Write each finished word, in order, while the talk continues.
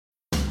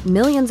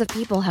Millions of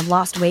people have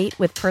lost weight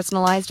with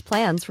personalized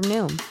plans from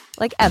Noom.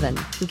 Like Evan,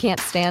 who can't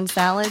stand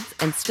salads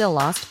and still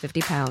lost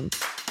 50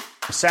 pounds.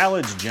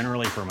 Salads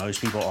generally for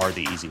most people are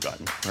the easy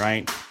button,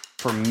 right?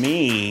 For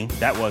me,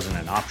 that wasn't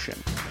an option.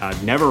 I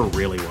never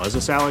really was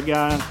a salad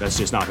guy. That's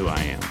just not who I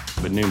am.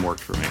 But Noom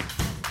worked for me.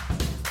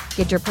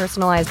 Get your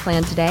personalized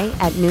plan today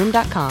at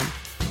Noom.com.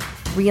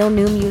 Real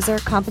Noom user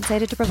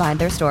compensated to provide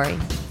their story.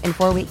 In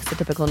 4 weeks, the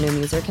typical Noom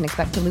user can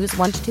expect to lose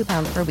 1 to 2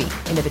 pounds per week.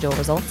 Individual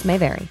results may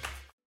vary.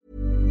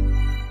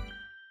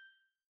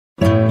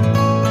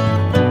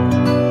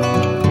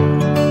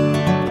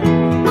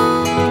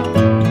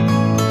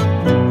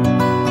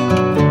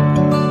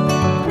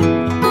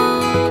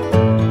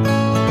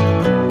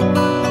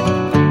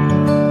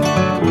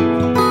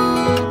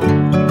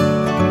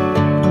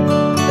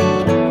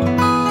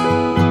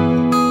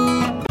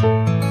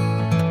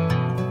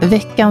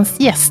 Veckans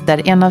gäst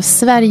är en av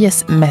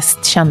Sveriges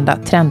mest kända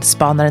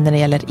trendspanare när det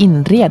gäller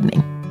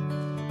inredning.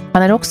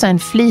 Han är också en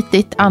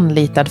flitigt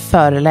anlitad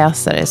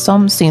föreläsare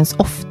som syns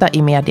ofta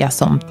i media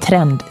som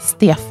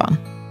Trend-Stefan.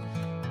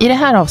 I det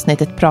här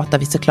avsnittet pratar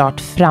vi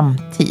såklart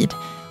framtid,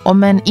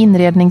 om en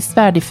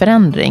inredningsvärdig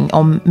förändring,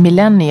 om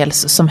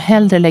millennials som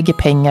hellre lägger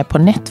pengar på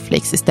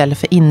Netflix istället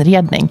för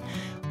inredning,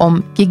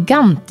 om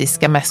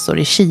gigantiska mässor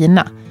i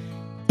Kina,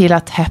 till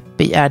att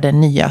happy är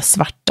den nya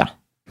svarta.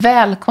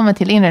 Välkommen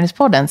till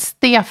Inredningspodden,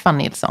 Stefan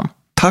Nilsson.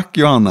 Tack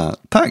Johanna,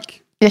 tack.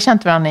 Vi har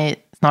känt varandra i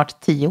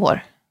snart 10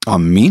 år. Ja,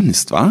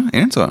 minst va? Är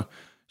det inte så?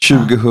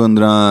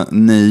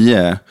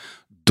 2009,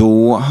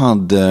 då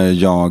hade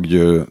jag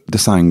ju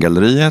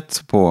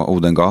Designgalleriet på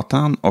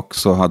Odengatan och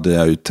så hade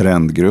jag ju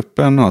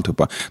Trendgruppen och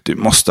alltihopa. Du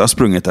måste ha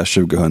sprungit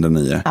där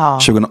 2009. Ja.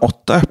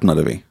 2008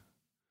 öppnade vi.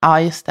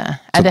 Ja, just det.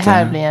 Så det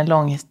här blir en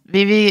lång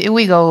historia.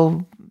 We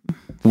go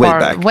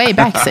way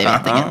back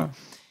säger vi egentligen.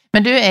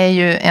 Men du är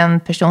ju en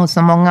person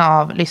som många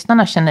av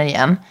lyssnarna känner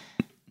igen.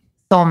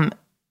 Som,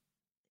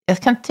 jag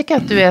kan tycka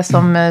att du är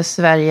som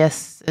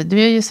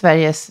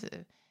Sveriges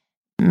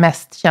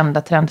mest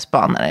kända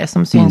trendspanare.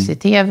 Som syns i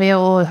tv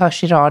och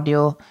hörs i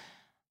radio.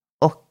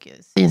 Och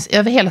syns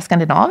över hela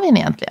Skandinavien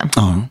egentligen.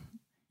 Ja,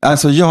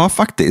 alltså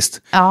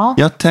faktiskt. Ja.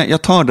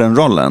 Jag tar den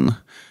rollen.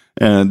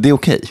 Det är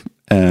okej.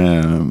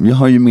 Jag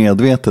har ju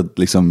medvetet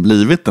liksom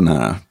blivit den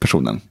här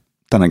personen.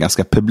 Den här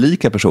ganska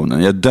publika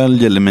personen. Jag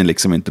döljer mig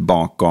liksom inte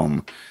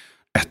bakom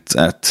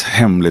ett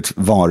hemligt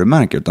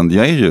varumärke, utan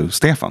jag är ju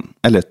Stefan,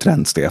 eller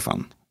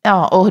Trend-Stefan.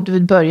 Ja, och du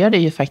började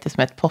ju faktiskt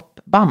med ett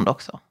popband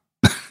också.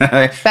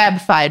 Fab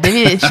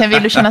Five,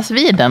 vill du kännas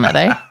vid den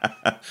eller?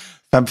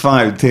 Fab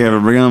Five,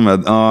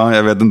 tv-programmet, ja,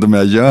 jag vet inte om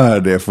jag gör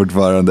det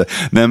fortfarande.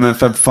 Nej, men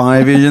Fab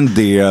Five är ju en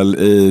del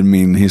i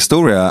min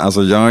historia.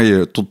 Alltså jag är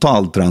ju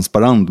totalt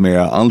transparent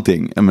med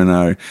allting. Jag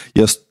menar,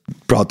 jag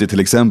pratar till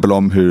exempel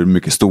om hur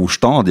mycket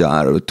storstad jag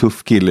är och hur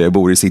tuff kille jag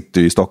bor i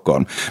city i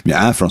Stockholm. Men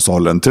jag är från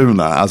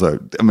Sollentuna. Alltså,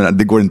 jag menar,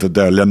 det går inte att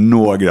dölja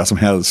några som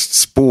helst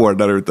spår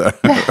där ute.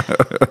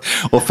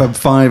 Och Fab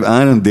Five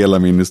är en del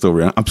av min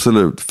historia,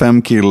 absolut.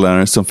 5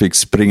 killar som fick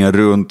springa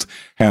runt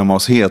hemma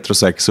hos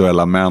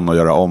heterosexuella män och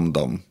göra om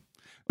dem.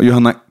 Och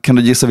Johanna, kan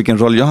du gissa vilken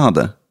roll jag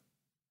hade?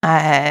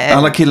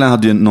 Alla killar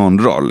hade ju någon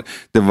roll.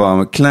 Det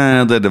var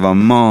kläder, det var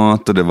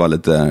mat och det var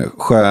lite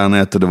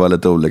skönhet och det var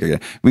lite olika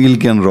grejer.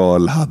 Vilken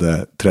roll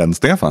hade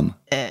Trend-Stefan?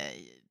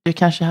 Du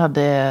kanske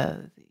hade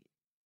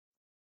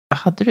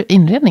du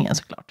inredningen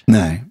såklart?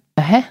 Nej.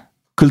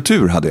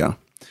 Kultur hade jag.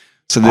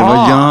 Så det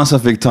var jag som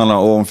fick tala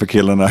om för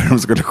killarna hur de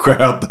skulle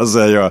sköta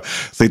sig och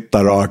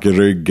sitta rak i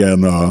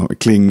ryggen och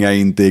klinga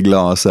inte i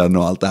glasen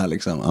och allt det här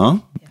liksom. Ja,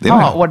 det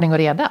var ordning och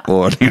reda.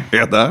 Ordning och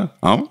reda,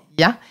 ja.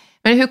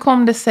 Men hur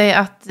kom det sig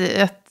att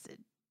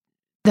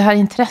det här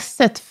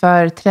intresset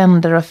för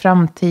trender och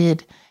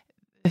framtid,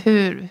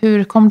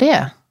 hur kom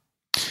det?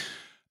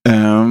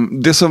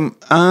 Det som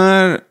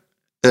är,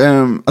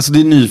 alltså det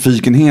är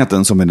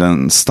nyfikenheten som är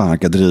den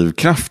starka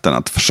drivkraften.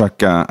 Att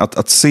försöka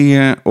att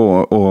se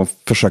och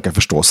försöka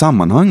förstå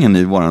sammanhangen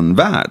i våran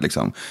värld.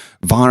 Liksom.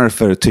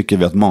 Varför tycker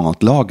vi att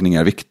matlagning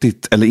är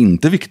viktigt eller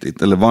inte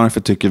viktigt? Eller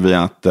varför tycker vi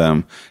att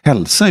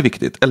hälsa är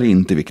viktigt eller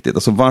inte viktigt?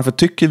 Alltså varför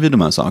tycker vi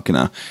de här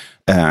sakerna?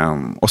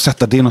 Och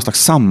sätta det i någon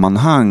slags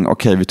sammanhang.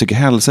 Okej, vi tycker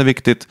hälsa är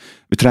viktigt,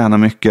 vi tränar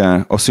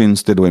mycket och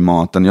syns det då i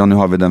maten. Ja, nu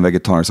har vi den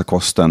vegetariska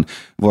kosten,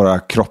 våra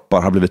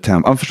kroppar har blivit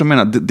förstår jag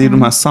menar, det är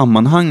de här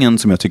sammanhangen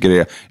som jag tycker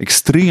är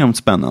extremt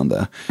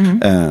spännande.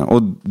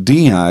 Och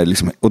det är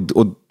liksom,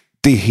 och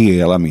det är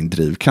hela min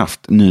drivkraft,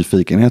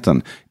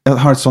 nyfikenheten. Jag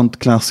har ett sånt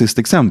klassiskt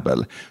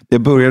exempel.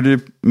 Jag började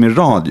med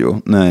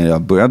radio när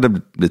jag började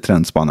bli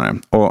trendspanare.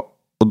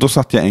 Och då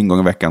satt jag en gång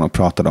i veckan och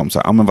pratade om så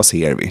här, men vad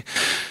ser vi?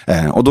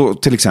 Och då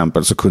till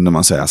exempel så kunde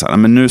man säga så här,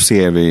 men nu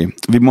ser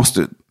vi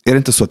måste, är det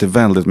inte så att det är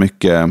väldigt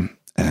mycket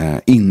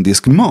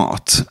indisk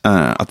mat?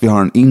 Att vi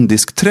har en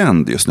indisk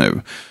trend just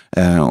nu.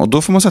 Och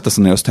då får man sätta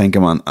sig ner och tänka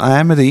man,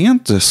 nej men det är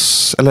inte,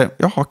 eller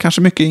ja,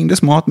 kanske mycket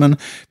indisk mat, men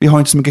vi har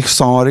inte så mycket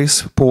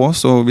saris på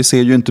oss och vi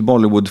ser ju inte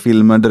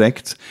Bollywood-filmer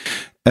direkt.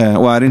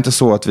 Och är det inte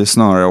så att vi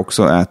snarare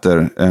också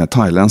äter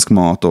thailändsk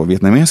mat och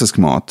vietnamesisk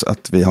mat,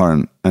 att vi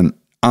har en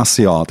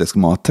asiatisk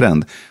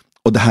mattrend.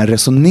 Och det här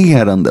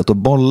resonerandet och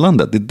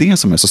bollandet, det är det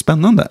som är så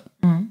spännande.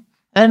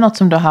 Är det något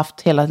som du har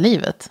haft hela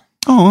livet?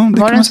 Ja,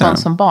 det var kan det man säga. en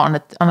sån som barn,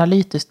 ett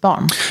analytiskt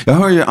barn? Jag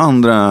hör ju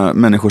andra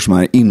människor som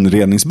är i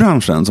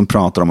inredningsbranschen som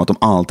pratar om att de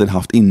alltid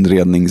haft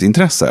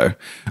inredningsintresser.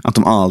 Att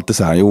de alltid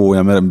så här,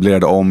 jag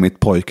möblerade om mitt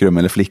pojkrum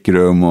eller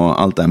flickrum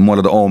och allt det här,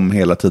 målade om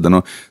hela tiden.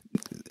 Och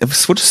det är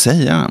svårt att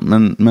säga,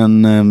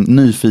 men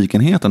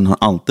nyfikenheten har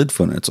alltid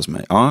funnits hos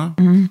mig. Ja,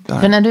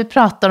 För när du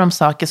pratar om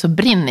saker så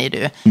brinner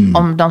du.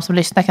 Om de som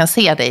lyssnar kan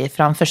se dig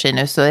framför sig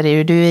nu så är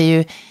det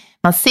ju,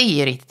 man ser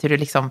ju riktigt hur du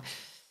liksom,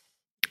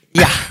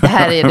 ja, det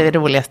här är det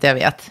roligaste jag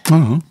vet.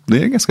 Ja,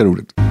 det är ganska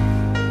roligt.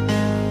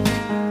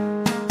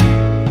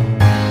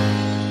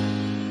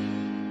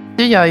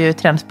 Du gör ju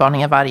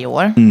trendspaningar varje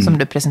år som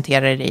du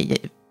presenterar i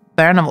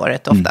början av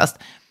året oftast.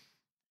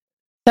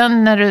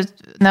 Sen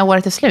när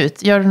året är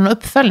slut, gör du någon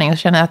uppföljning och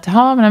känner att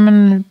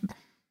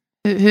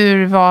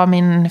hur var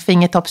min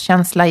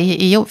fingertoppskänsla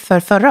för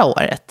förra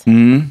året?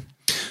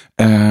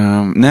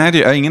 Nej,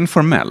 det är ingen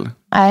formell.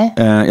 Nej.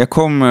 Jag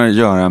kommer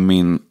göra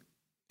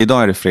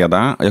idag är det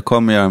fredag, jag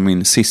kommer göra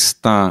min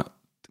sista,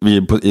 vi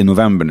är i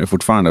november nu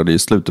fortfarande och det är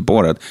slutet på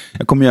året.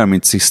 Jag kommer göra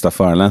min sista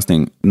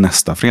föreläsning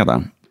nästa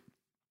fredag.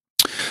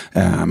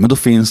 Men då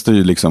finns det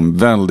ju liksom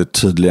väldigt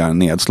tydliga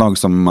nedslag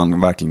som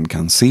man verkligen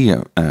kan se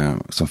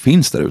som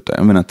finns där ute.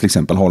 Jag menar till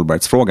exempel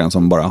hållbarhetsfrågan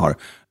som bara har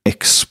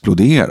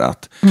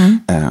exploderat.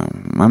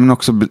 Men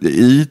också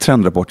i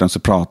trendrapporten så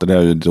pratade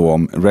jag ju då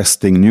om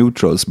resting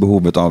neutrals,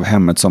 behovet av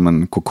hemmet som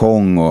en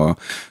kokong och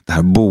det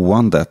här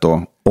boendet och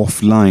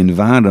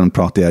offline-världen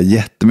pratade jag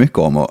jättemycket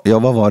om. Och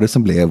vad var det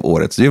som blev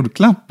årets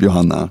julklapp,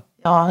 Johanna?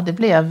 Ja, det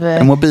blev...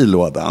 En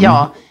mobillådan.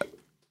 Ja,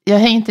 jag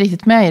hänger inte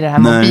riktigt med i det här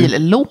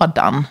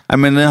mobillådan. Nej,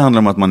 men det handlar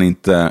om att man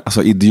inte,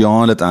 alltså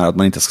idealet är att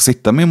man inte ska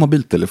sitta med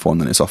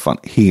mobiltelefonen i soffan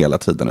hela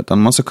tiden,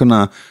 utan man ska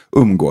kunna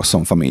umgås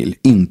som familj,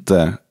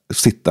 inte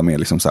sitta med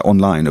liksom så här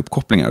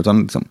online-uppkopplingar.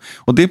 Utan liksom,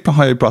 och det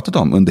har jag ju pratat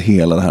om under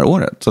hela det här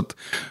året.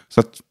 Så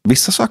att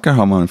vissa saker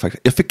har man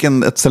faktiskt... Jag fick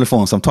ett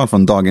telefonsamtal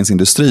från Dagens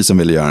Industri som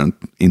ville göra en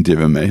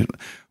intervju med mig.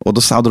 Och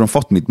då hade de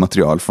fått mitt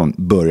material från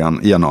början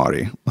i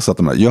januari. Och så att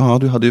de bara, ja,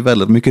 du hade ju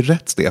väldigt mycket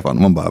rätt, Stefan.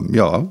 Och man bara,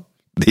 ja,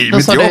 det är ju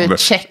mitt jobb.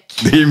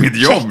 Check. Det är ju mitt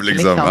jobb, check,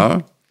 liksom.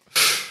 Ja.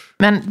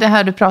 Men det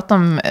här du pratar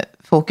om,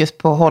 fokus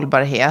på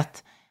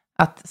hållbarhet,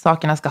 att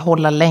sakerna ska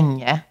hålla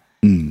länge.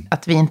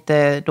 Att vi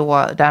inte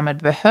då därmed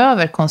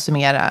behöver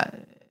konsumera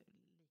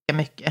lika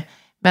mycket.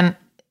 Men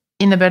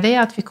innebär det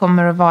att vi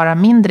kommer att vara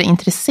mindre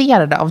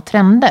intresserade av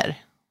trender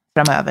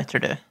framöver,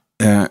 tror du?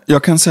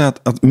 Jag kan säga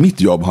att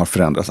mitt jobb har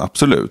förändrats,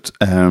 absolut.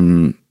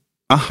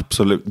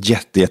 Absolut,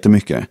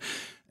 jättemycket.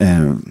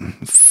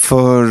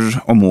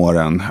 Förr om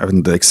åren, jag vet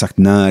inte exakt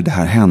när det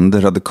här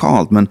hände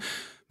radikalt, men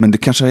det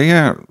kanske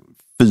är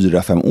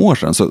 4-5 år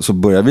sedan så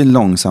börjar vi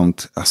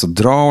långsamt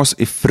dra oss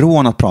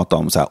ifrån att prata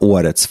om så här,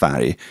 årets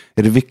färg.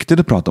 Är det viktigt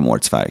att prata om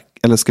årets färg?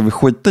 Eller ska vi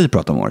skita i att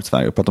prata om årets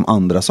färg och prata om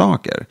andra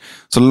saker?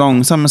 Så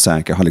långsamt men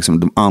säkert har liksom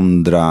de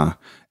andra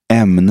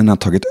ämnena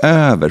tagit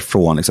över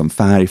från liksom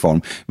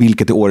färgform.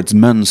 Vilket är årets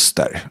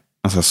mönster?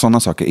 Alltså sådana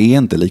saker är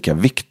inte lika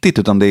viktigt,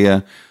 utan det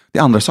är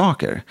andra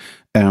saker.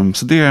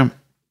 Så det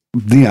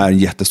är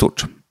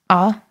jättestort.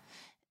 Ja,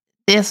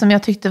 det som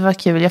jag tyckte var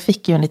kul, jag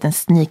fick ju en liten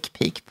sneak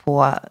peek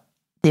på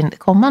din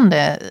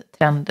kommande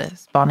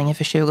trendspaningen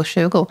för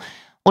 2020.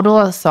 Och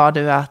då sa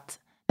du att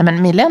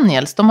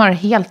millennials, de har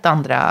helt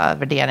andra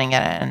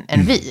värderingar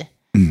än vi.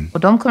 Och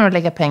de kommer att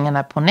lägga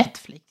pengarna på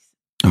Netflix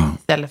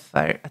istället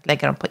för att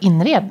lägga dem på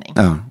inredning.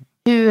 Ja.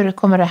 Hur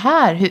kommer det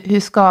här? Hur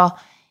ska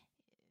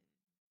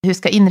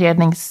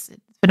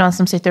för de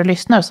som sitter och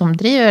lyssnar som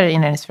driver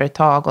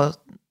inredningsföretag, och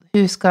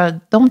hur ska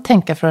de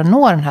tänka för att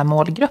nå den här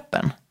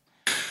målgruppen?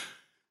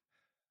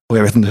 Och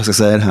jag vet inte hur jag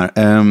ska säga det här.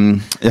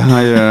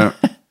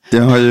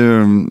 Jag har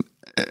ju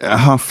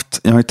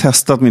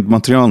testat mitt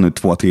material nu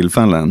 2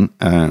 tillfällen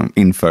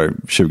inför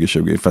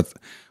 2020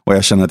 och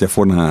jag känner att jag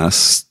får den här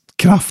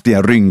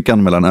kraftiga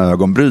rynkan mellan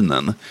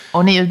ögonbrynen.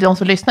 Och de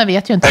som lyssnar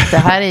vet ju inte att det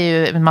här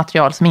är ju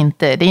material som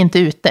det är inte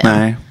ute.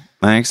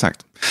 Nej,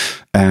 exakt.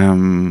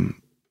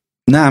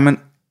 Nej, men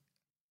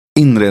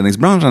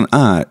inredningsbranschen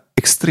är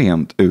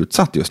extremt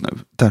utsatt just nu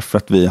därför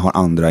att vi har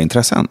andra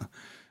intressen.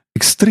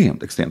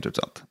 Extremt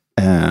utsatt.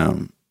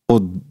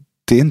 Och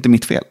det är inte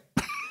mitt fel.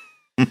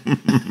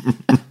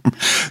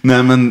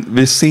 Nej, men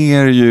vi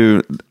ser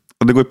ju,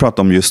 och det går att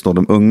prata om just då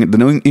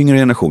den yngre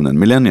generationen,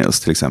 millennials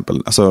till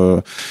exempel.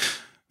 Alltså,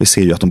 vi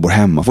ser ju att de bor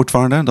hemma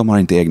fortfarande, de har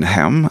inte egna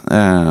hem.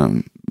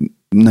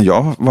 När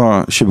jag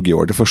var 20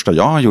 år, det första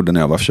jag gjorde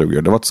när jag var 20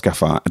 år, det var att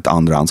skaffa ett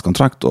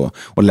andrahandskontrakt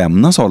och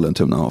lämna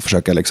Sollentuna och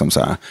försöka liksom så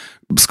här,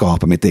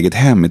 skapa mitt eget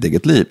hem, mitt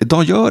eget liv.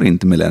 Idag gör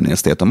inte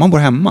millennials det, om man bor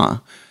hemma.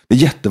 Det är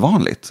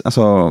jättevanligt.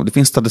 Alltså, det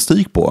finns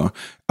statistik på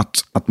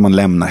att man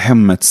lämnar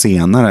hemmet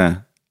senare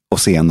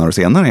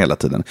hela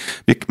tiden.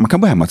 Man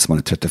kan bo hemma tills man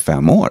är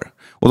 35 år.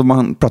 Och då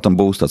man pratar om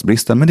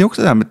bostadsbristen, men det är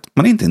också det här med att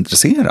man är inte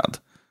intresserad.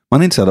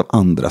 Man är intresserad av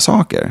andra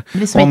saker.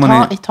 Det är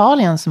som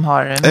Italien som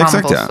har mambos.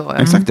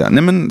 Exakt, ja.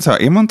 Nej, men så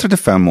här, är man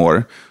 35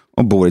 år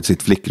och bor i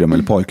sitt flickrum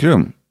eller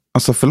pojkrum,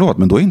 alltså förlåt,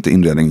 men då är inte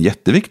inredning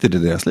jätteviktigt i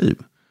deras liv.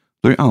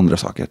 Då är det andra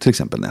saker, till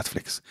exempel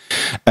Netflix.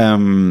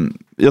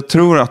 Jag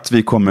tror att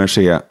vi kommer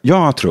se, och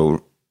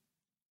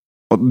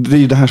det är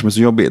ju det här som är så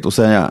jobbigt att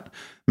säga,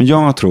 men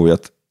jag tror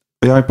att,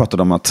 jag har ju pratat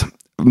om att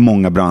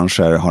många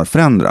branscher har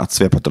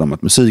förändrats. Vi har pratat om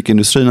att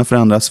musikindustrin har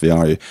förändrats.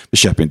 Vi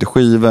köper inte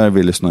skivor,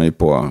 vi lyssnar ju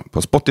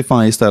på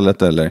Spotify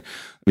istället, eller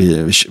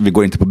vi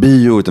går inte på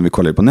bio utan vi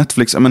kollar ju på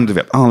Netflix. Men du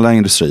vet, alla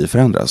industrier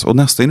förändras. Och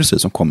nästa industri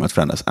som kommer att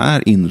förändras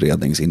är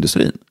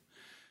inredningsindustrin.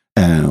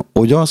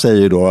 Och jag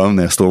säger då,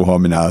 när jag står och har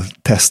mina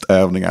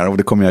testövningar, och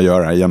det kommer jag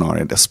göra i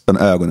januari, det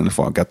spänner ögonen i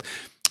folk, att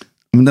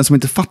men den som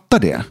inte fattar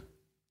det,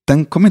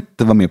 den kommer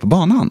inte vara med på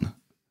banan.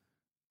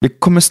 Vi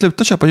kommer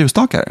sluta köpa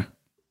ljusstakar.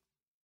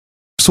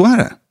 Så är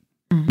det.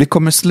 Vi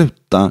kommer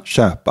sluta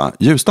köpa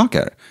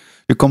ljusstakar.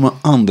 Vi kommer ha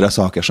andra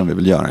saker som vi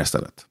vill göra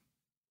istället.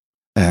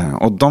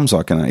 Och de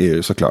sakerna är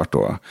ju såklart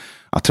då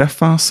att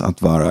träffas,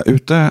 att vara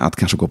ute, att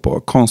kanske gå på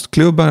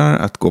konstklubbar,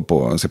 att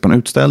se på en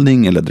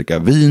utställning eller dricka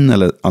vin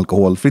eller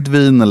alkoholfritt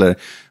vin.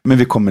 Men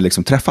vi kommer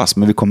liksom träffas,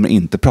 men vi kommer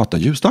inte prata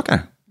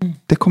ljusstakar.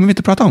 Det kommer vi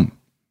inte prata om.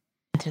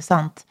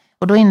 Intressant.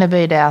 Och då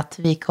innebär det att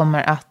vi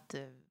kommer att,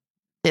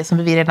 det som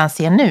vi redan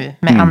ser nu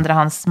med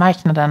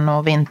andrahandsmarknaden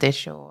och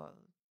vintage och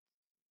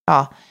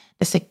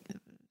det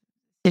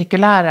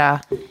cirkulära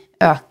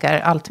ökar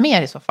allt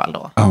mer i så fall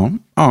då.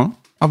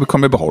 Ja, vi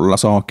kommer behålla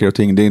saker och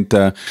ting. Det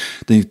är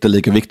inte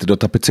lika viktigt att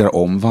tapetsera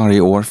om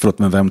varje år. Förlåt,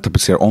 men vem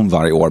tapetserar om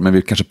varje år? Men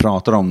vi kanske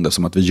pratar om det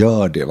som att vi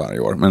gör det varje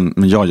år.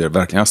 Men jag gör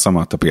verkligen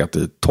samma tapet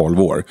i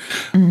 12 år.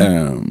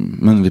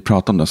 Men vi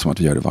pratar om det som att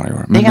vi gör det varje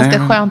år. Men det är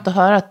ganska skönt att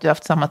höra att du har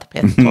haft samma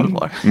tapet i 12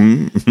 år.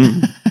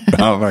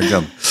 Ja,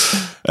 verkligen.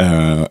 Jag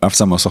har haft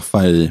samma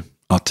soffa i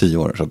 10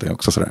 år, så det är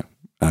också sådär.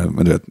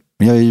 Men du vet,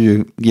 jag är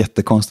ju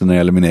jättekonstig när det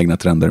gäller mina egna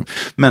trender.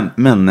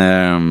 Men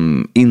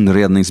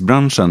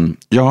inredningsbranschen,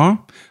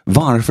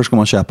 varför ska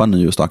man köpa en ny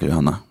ljusstake,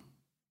 Johanna?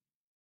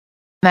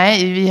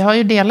 Nej,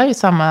 vi delar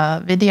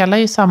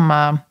ju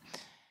samma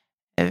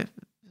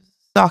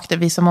saker,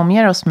 vi som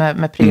omger oss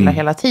med prylar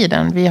hela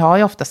tiden. Vi har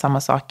ju ofta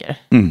samma saker.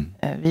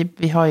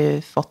 Vi har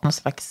ju fått någon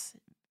slags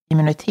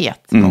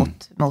immunitet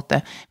mot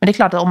det. Men det är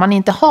klart att om man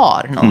inte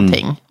har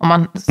någonting,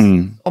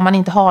 om man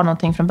inte har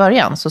någonting från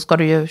början, så ska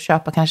du ju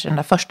köpa kanske den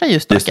där första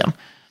ljusstaken.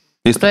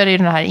 Då är det ju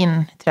den här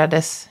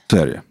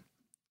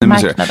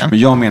inträdesmarknaden. Men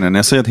jag menar, när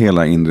jag säger att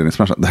hela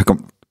inredningsbranschen,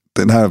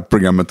 det här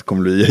programmet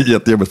kommer bli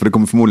jättejobbigt för det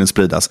kommer förmodligen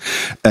spridas.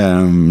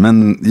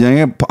 Men jag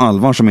är på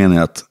allvar, så menar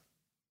jag att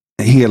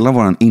hela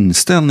vår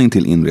inställning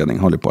till inredning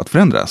håller på att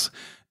förändras.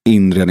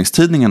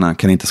 Inredningstidningarna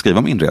kan inte skriva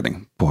om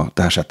inredning på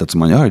det här sättet som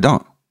man gör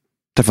idag.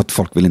 Därför att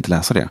folk vill inte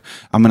läsa det.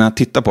 Jag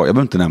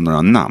behöver inte nämna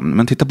några namn,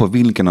 men titta på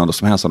vilken av de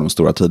som helst av de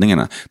stora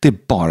tidningarna. Det är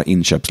bara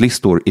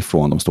inköpslistor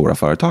ifrån de stora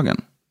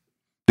företagen.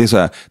 Det är så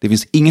här, det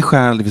finns ingen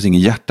själ, det finns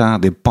ingen hjärta,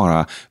 det är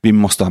bara, vi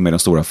måste ha med de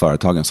stora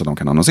företagen så de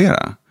kan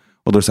annonsera.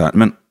 Och då är det så här,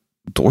 men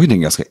då är det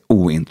en ganska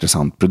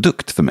ointressant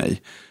produkt för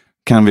mig.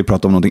 Kan vi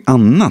prata om någonting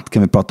annat?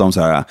 Kan vi prata om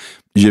så här,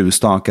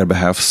 ljusstakar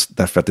behövs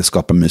därför att det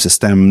skapar mysig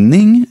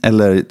stämning?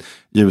 Eller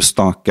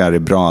ljusstakar är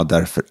bra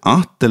därför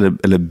att?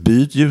 Eller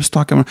byt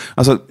ljusstakar?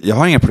 Alltså, jag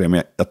har inga problem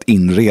med att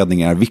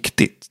inredning är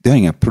viktigt. Det har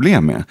jag inga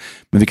problem med.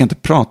 Men vi kan inte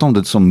prata om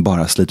det som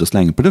bara slit- och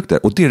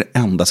slängprodukter. Och det är det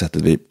enda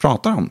sättet vi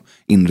pratar om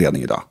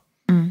inredning idag.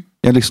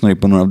 Jag lyssnade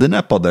på några av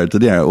dina poddar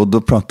tidigare, och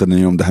då pratade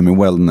ni om det här med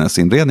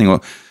wellnessinredning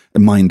och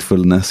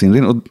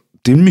mindfulnessinredning. Och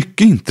det är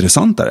mycket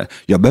intressantare.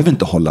 Jag behöver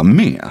inte hålla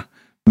med.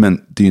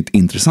 Men det är ett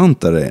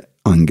intressantare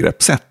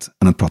angreppssätt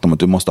än att prata om att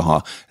du måste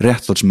ha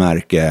rätt sorts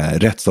märke,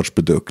 rätt sorts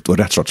produkt och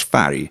rätt sorts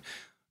färg.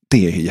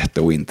 Det är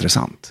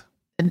jätteointressant.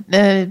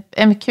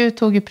 MQ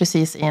tog ju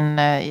precis in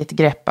i ett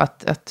grepp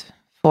att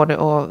få det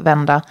att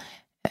vända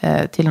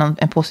till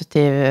en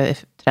positiv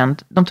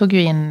trend. De tog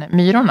ju in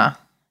myrorna.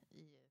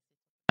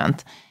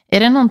 Är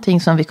det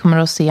någonting som vi kommer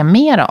att se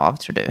mer av,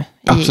 tror du?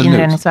 Absolut. I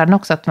inredningsvärlden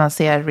också, att man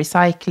ser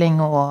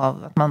recycling och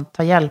att man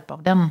tar hjälp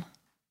av den?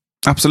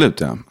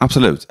 Absolut, ja.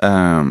 Absolut.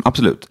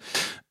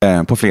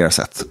 På flera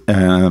sätt.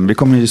 Vi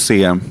kommer ju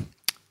se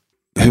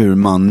hur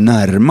man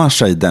närmar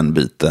sig den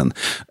biten.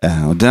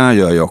 Och där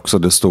gör ju också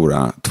det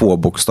stora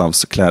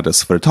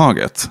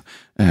tvåbokstavsklädesföretaget.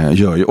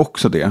 Gör ju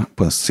också det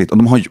på sitt, och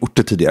de har gjort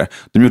det tidigare.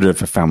 De gjorde det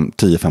för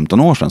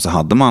 10-15 år sedan, så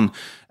hade man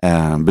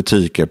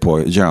butiker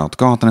på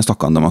Götgatan i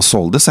Stockholm där man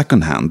sålde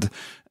second hand.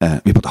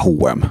 Vi pratar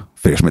H&M,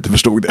 för er som inte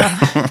förstod det.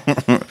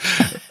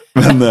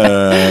 Men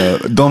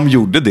de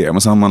gjorde det,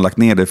 men så har man lagt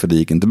ner det för det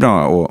gick inte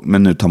bra.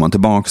 Men nu tar man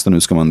tillbaka det,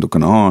 nu ska man då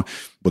kunna ha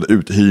både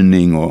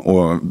uthyrning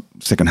och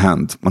second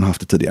hand. Man har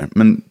haft det tidigare,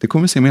 men det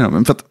kommer vi se mer av.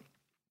 Men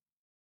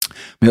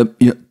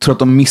jag tror att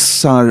de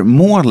missar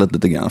målet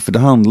lite grann, för det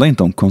handlar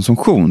inte om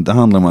konsumtion. Det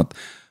handlar om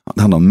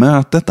det handlar om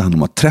mötet, det handlar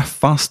om att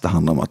träffas, det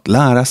handlar om att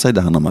lära sig,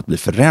 det handlar om att bli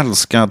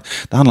förälskad.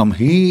 Det handlar om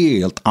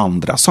helt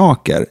andra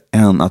saker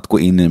än att gå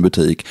in i en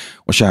butik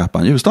och köpa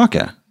en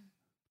ljusstake.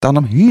 Det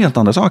handlar om helt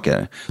andra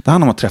saker. Det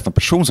handlar om att träffa en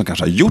person som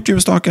kanske har gjort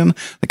ljusstaken.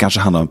 Det kanske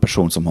handlar om en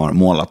person som har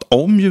målat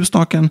om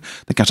ljusstaken.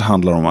 Det kanske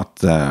handlar om att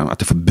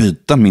jag får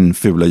byta min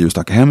fula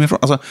ljusstake hemifrån.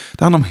 Alltså,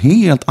 det handlar om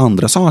helt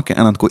andra saker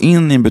än att gå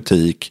in i en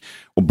butik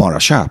och bara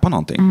köpa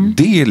någonting.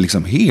 Det är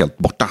liksom helt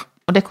borta.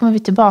 Och det kommer vi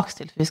tillbaka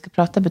till, för vi ska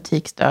prata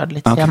butiksdöd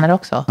lite senare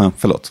också. Ja,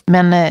 förlåt.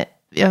 Men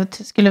jag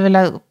skulle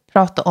vilja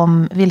prata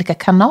om vilka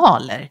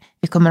kanaler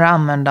vi kommer att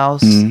använda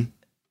oss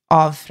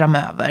av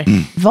framöver.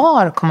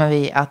 Var kommer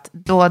vi att,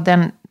 då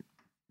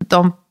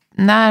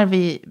när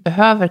vi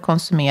behöver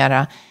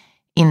konsumera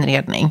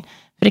inredning,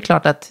 för det är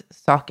klart att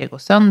saker går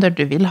sönder,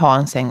 du vill ha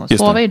en säng att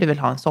sova i, du vill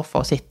ha en soffa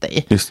att sitta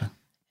i. Just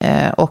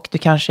det. Och du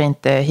kanske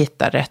inte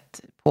hittar rätt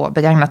på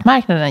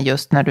begagnatmarknaden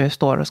just när du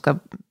står och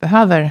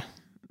behöver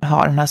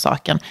ha den här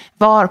saken.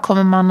 Var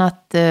kommer man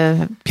att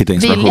hitta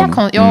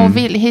inspiration?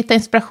 Hitta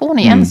inspiration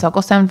i en sak,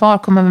 och sen var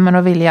kommer man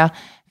att vilja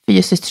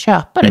fysiskt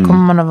köpa det?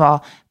 Kommer man att vara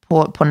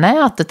på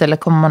nätet, eller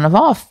kommer man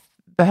att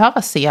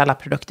behöva se alla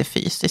produkter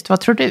fysiskt? Vad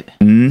tror du?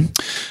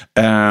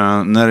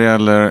 När det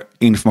gäller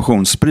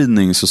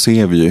informationsspridning så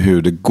ser vi ju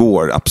hur det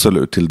går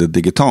absolut till det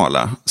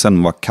digitala.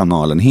 Sen vad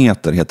kanalen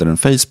heter den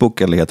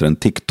Facebook eller heter den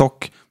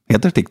TikTok?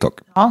 Heter det TikTok?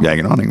 Ja. Jag har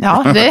ingen aning.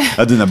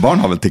 Ja, dina barn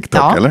har väl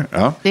TikTok, eller?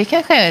 Ja. Det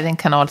kanske är en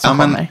kanal som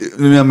kommer.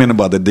 Jag menar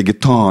bara det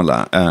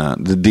digitala,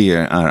 det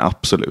är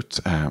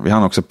absolut. Vi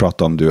har också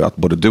pratat om att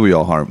både du och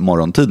jag har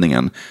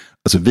morgontidningen.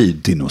 Alltså vi är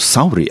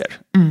dinosaurier.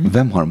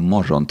 Vem har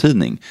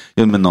morgontidning?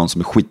 Ja, men någon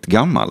som är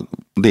skitgammal.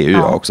 Det är ju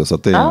jag också. Så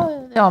att det... Ja,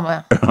 jag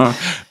med.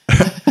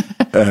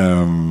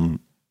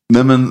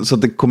 Nej, men så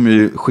att det kommer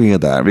ju ske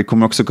där. Vi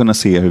kommer också kunna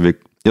se hur vi...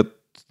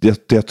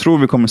 Jag tror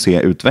vi kommer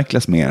se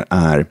utvecklas mer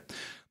är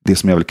det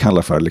som jag vill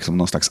kalla för liksom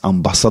någon slags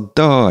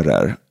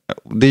ambassadörer.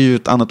 Det är ju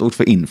ett annat ord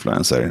för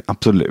influencer,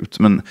 absolut.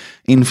 Men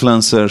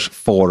influencers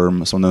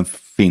form som den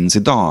finns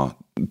idag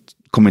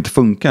kommer inte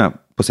funka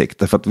på sikt.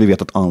 Därför att vi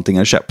vet att allting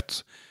är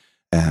köpt.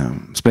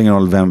 Spelar ingen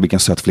roll vilken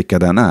söt flicka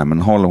den är,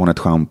 men håller hon ett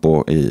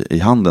shampoo i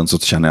handen så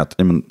känner jag att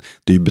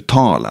det är ju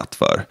betalat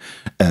för.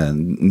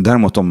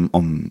 Däremot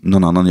om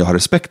någon annan jag har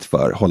respekt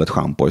för håller ett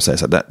shampoo och säger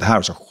så här, det här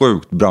är så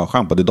sjukt bra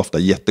shampoo, det doftar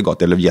jättegott,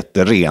 jag blev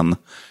jätteren.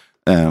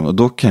 Och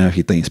då kan jag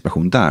hitta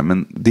inspiration där,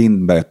 men det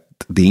innebär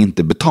att det är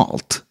inte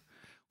betalt.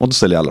 Och då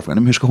ställer jag alla frågan,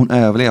 men hur ska hon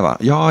överleva?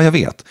 Ja, jag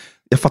vet.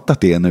 Jag fattar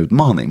att det är en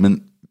utmaning,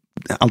 men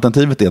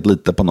alternativet är att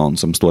lita på någon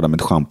som står där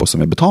med ett shampoo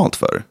som är betalt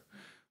för.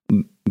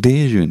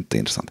 Det är ju inte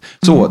intressant.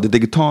 Så det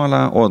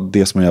digitala och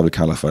det som jag vill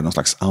kalla för någon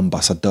slags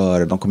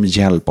ambassadörer, de kommer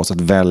hjälpa oss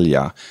att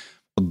välja.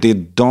 Och det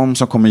är de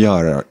som kommer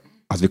göra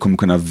att vi kommer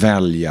kunna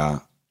välja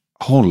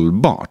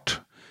hållbart.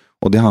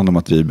 Och det handlar om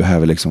att vi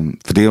behöver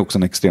för det är också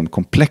en extremt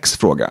komplex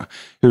fråga.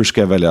 Hur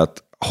ska jag välja ett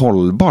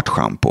hållbart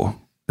shampoo?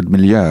 Ett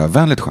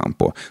miljövänligt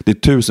shampoo? Det är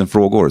 1000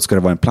 frågor. Ska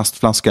det vara en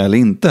plastflaska eller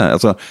inte?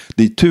 Alltså,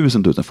 det är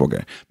 1000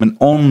 frågor. Men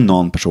om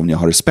någon person jag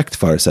har respekt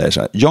för säger så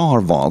här, jag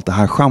har valt det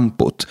här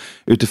schampot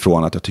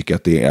utifrån att jag tycker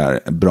att det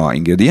är bra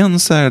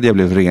ingredienser, jag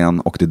blev ren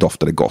och det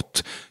doftade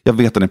gott. Jag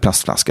vet att det är en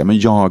plastflaska, men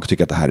jag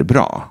tycker att det här är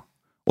bra.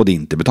 Och det är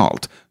inte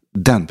betalt.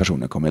 Den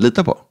personen kommer jag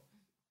lita på.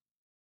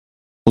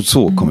 Och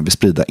så kommer vi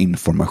sprida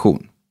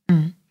information.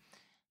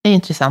 Det är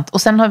intressant.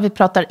 Och sen har vi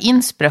pratat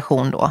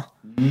inspiration då.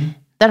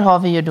 Där har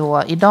vi ju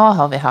då, idag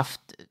har vi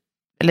haft,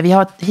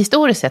 eller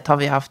historiskt sett har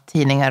vi haft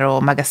tidningar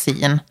och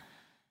magasin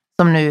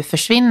som nu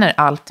försvinner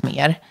allt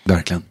mer.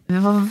 Verkligen.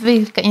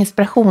 Vilka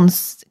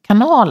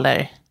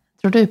inspirationskanaler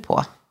tror du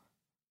på?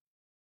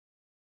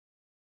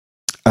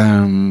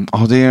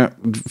 Det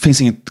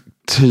finns inget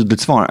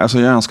tydligt svar. Alltså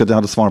jag önskar att jag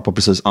hade svarat på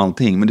precis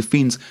allting, men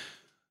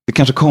det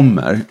kanske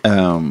kommer.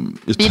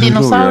 Vi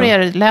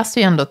dinosaurier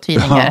läser ju ändå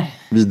tidningar. Ja,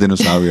 vi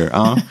dinosaurier,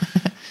 ja.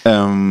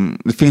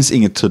 Det finns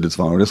inget tydligt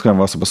svar och det ska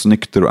vara så pass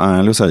nykter och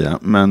ärlig att säga.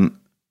 Men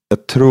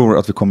jag tror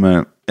att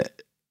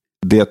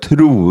jag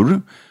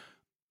tror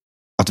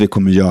att vi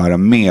kommer göra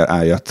mer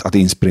är ju att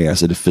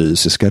inspireras i det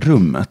fysiska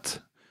rummet.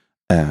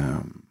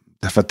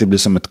 Därför att det blir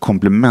som ett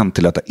komplement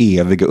till detta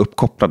eviga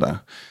uppkopplade.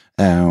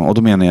 Och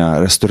då menar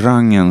jag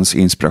restaurangens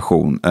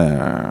inspiration,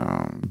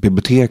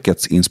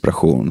 bibliotekets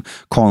inspiration,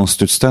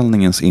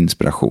 konstutställningens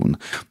inspiration.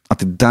 Att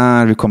det är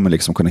där vi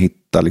kommer kunna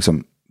hitta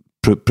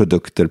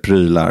produkter,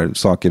 prylar,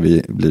 saker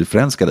vi blir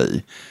förälskade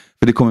i.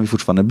 För det kommer vi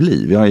fortfarande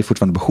bli. Vi har ju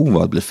fortfarande behov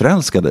av att bli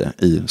förälskade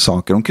i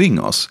saker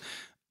omkring oss.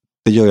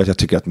 Det gör ju att jag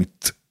tycker att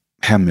mitt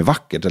hem är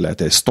vackert eller att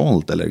jag är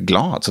stolt eller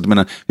glad. Så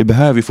att, vi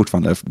behöver ju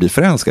fortfarande bli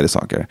förälskade i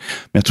saker. Men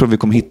jag tror vi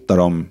kommer hitta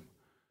dem.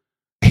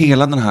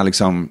 Hela den här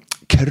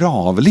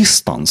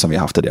kravlistan som vi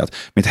har haft i det. Att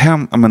mitt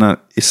hem,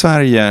 i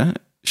Sverige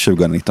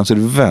 2019 så är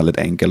det väldigt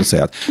enkelt att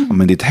säga att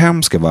ditt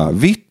hem ska vara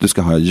vitt, du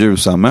ska ha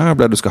ljusa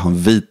möbler, du ska ha en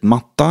vit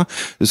matta,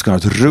 du ska ha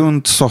ett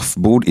runt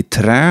soffbord i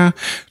trä.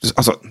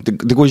 Alltså,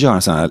 det går att göra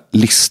en sån här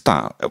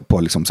lista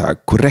på så här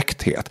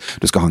korrekthet.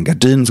 Du ska ha en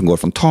gardin som går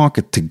från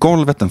taket till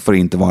golvet, den får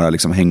inte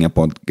vara hänga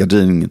på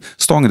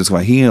gardinstången, det ska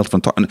vara helt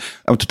från taket.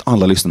 Jag tror att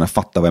alla lyssnarna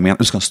fattar vad jag menar.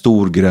 Du ska ha en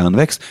stor grön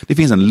växt. Det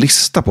finns en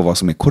lista på vad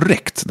som är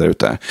korrekt där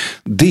ute.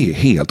 Det är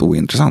helt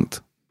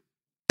ointressant.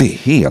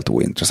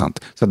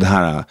 Så det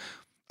här,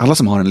 alla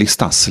som har en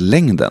lista,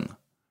 släng den.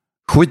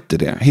 Skit i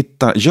det.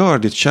 Gör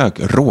ditt kök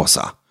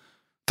rosa.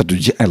 För att du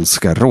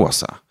älskar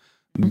rosa.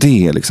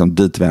 Det är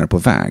dit vi är på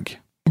väg.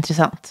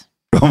 Intressant.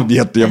 Det är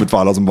jättejobbigt för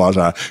alla som bara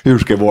så här, hur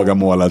ska jag våga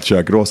måla ett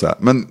kök rosa?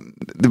 Men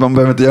man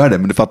behöver inte göra det,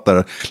 men du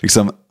fattar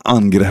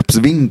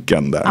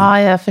angreppsvinkeln där.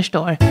 Ja, jag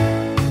förstår.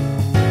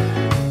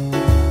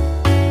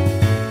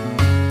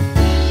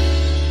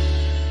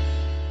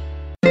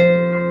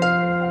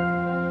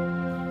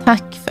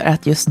 tack för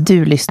att just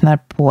du lyssnar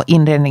på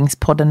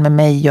Inredningspodden med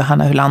mig,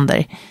 Johanna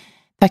Hylander.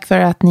 Tack för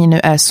att ni nu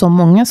är så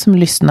många som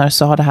lyssnar,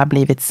 så har det här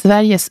blivit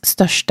Sveriges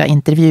största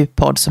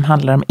intervjupodd som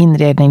handlar om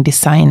inredning,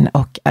 design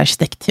och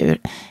arkitektur.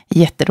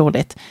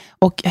 Jätteroligt.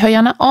 Och hör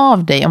gärna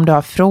av dig om du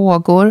har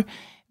frågor,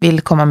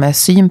 vill komma med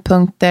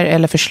synpunkter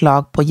eller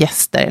förslag på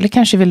gäster. Eller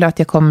kanske vill du att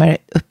jag kommer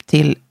upp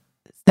till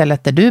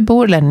stället där du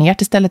bor eller ner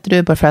till stället där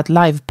du bor för att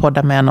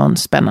livepodda med någon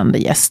spännande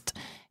gäst.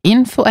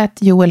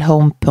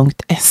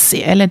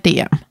 info@joelhome.se eller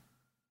DM.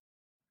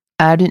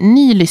 Är du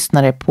ny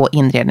lyssnare på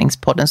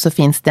Inredningspodden så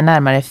finns det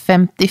närmare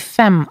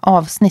 55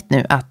 avsnitt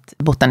nu att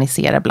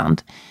botanisera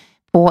bland.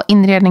 På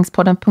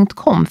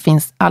inredningspodden.com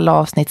finns alla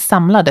avsnitt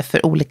samlade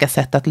för olika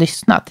sätt att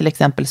lyssna, till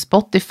exempel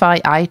Spotify,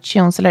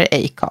 iTunes eller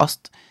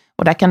Acast.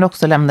 Och där kan du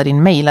också lämna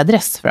din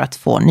mailadress för att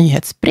få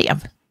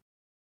nyhetsbrev.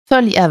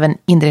 Följ även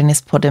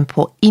Inredningspodden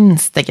på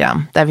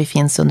Instagram där vi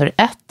finns under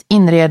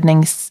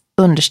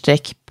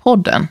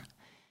 @inrednings_podden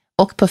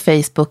och på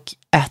Facebook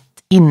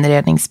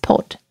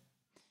 @inredningspodd.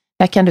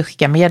 Där kan du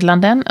skicka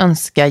meddelanden,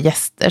 önska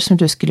gäster som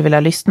du skulle vilja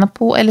lyssna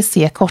på eller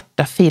se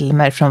korta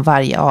filmer från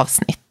varje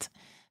avsnitt.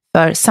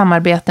 För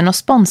samarbeten och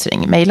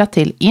sponsring, mejla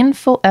till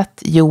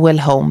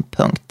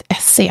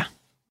info@joelhome.se.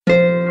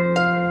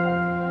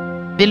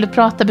 Vill du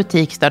prata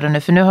butiksstad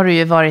nu? För nu har du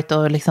ju varit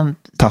och liksom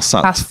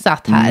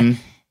tassat här. Mm.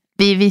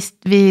 Vi,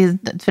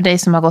 för dig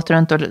som har gått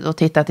runt och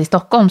tittat i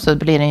Stockholm så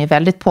blir den ju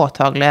väldigt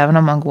påtaglig. Även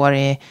om man går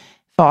i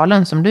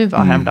Falun som du var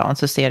häromdagen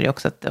så ser du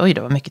också att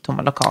det var mycket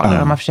tomma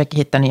lokaler och man försöker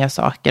hitta nya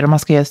saker och man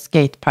ska göra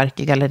skatepark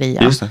i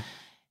gallerian. Just det.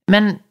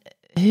 Men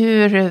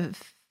hur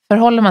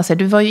förhåller man sig?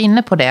 Du var ju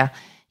inne på det,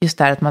 just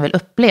där att man vill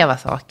uppleva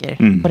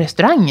saker på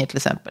restauranger till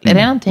exempel. Är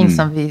det någonting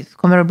som vi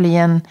kommer att bli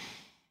en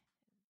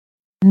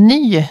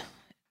ny,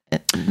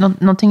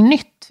 någonting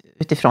nytt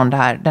utifrån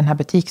den här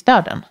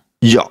butiksdöden?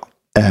 Ja,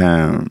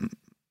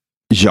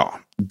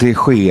 det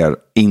sker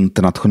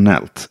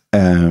internationellt.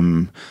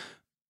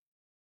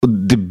 Och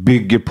det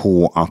bygger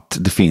på att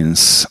det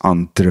finns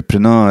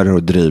entreprenörer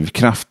och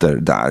drivkrafter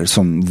där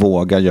som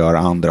vågar göra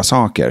andra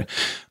saker.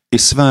 I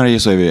Sverige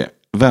så är vi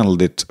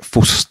väldigt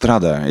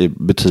fostrade i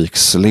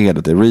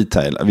butiksledet, i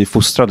retail. Vi är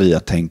fostrade i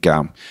att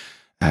tänka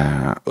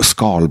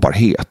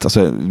skalbarhet.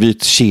 Alltså, vi är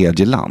ett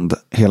kedjeland.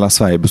 Hela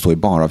Sverige består ju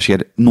bara av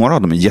kedjor. Några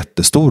av dem är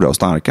jättestora och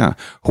starka.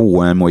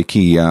 H&M och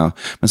Ikea.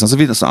 Men sen så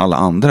finns det alla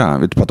andra.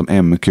 Vi pratar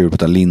om MQ, vi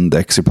pratar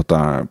Lindex, vi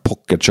pratar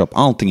Pocket Shop.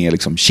 Allting är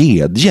liksom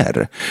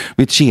kedjor.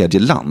 Vi är ett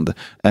kedjeland.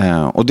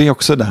 Och det är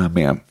också det här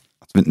med att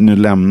nu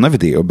lämnar vi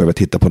det och behöver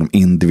titta på de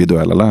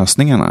individuella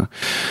lösningarna.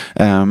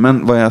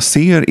 Men vad jag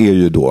ser är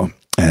ju då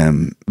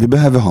vi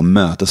behöver ha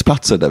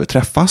mötesplatser där vi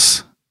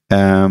träffas.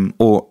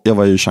 Och jag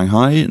var i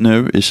Shanghai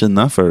nu i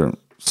Kina för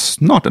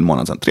snart en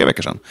månad sedan, 3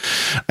 veckor sedan.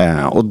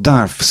 Och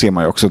där ser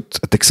man ju också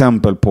ett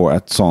exempel på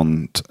ett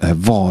sånt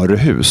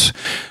varuhus.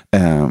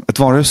 Ett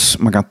varuhus,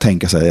 man kan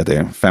tänka sig att det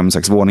är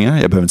 5-6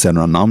 våningar. Jag behöver inte säga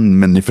några namn,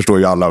 men ni förstår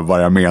ju alla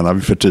vad jag menar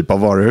för typ av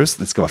varuhus.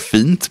 Det ska vara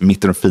fint,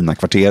 mitt i de fina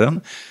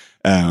kvarteren.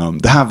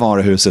 Det här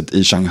varuhuset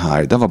i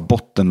Shanghai, det var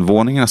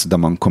bottenvåningen, alltså där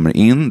man kommer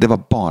in. Det var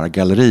bara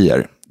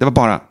gallerier. Det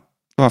var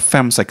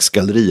 5-6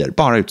 gallerier,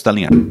 bara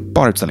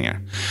utställningar.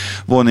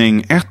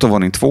 Våning 1 och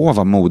våning 2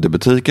 var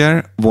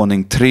modebutiker.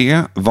 Våning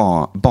 3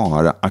 var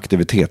bara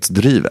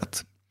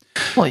aktivitetsdrivet.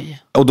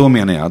 Oj. Och då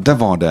menar jag, där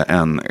var det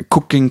en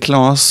cooking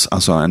class,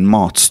 alltså en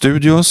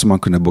matstudio som man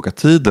kunde boka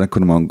tid. Där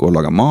kunde man gå och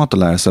laga mat och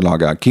lära sig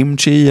laga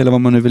kimchi eller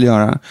vad man nu vill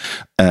göra.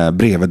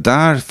 Bredvid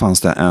där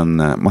fanns det en,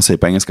 man säger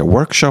på engelska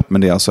workshop,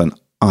 men det är alltså en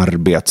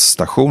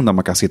arbetsstation där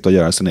man kan sitta och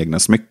göra sina egna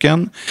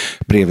smycken.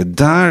 Bredvid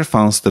där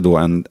fanns det då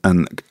en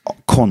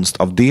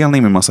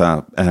konstavdelning med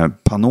massa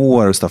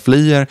pannåer och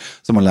stafflier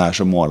som man lär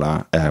sig att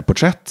måla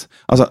porträtt.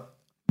 Alltså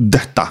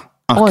detta,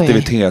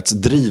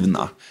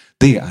 aktivitetsdrivna,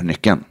 det är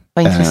nyckeln.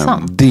 Vad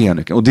intressant. Det är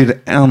nyckeln. Och det är det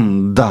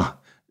enda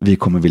vi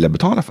kommer vilja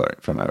betala för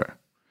framöver.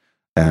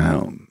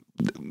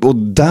 Och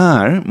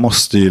där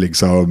måste ju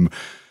liksom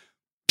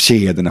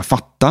kedjorna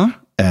fatta.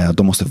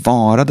 De måste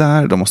vara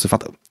där, de måste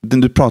fatta.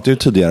 Du pratade ju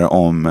tidigare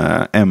om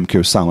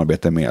MQs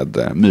samarbete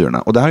med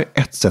Myrorna. Och det här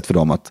är ett sätt för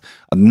dem att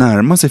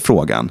närma sig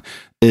frågan.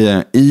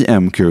 I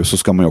MQ så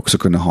ska man ju också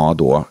kunna ha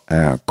då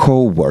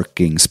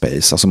coworking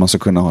space. Alltså man ska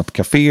kunna ha ett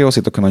café och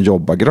sitta och kunna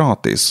jobba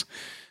gratis.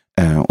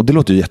 Och det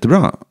låter ju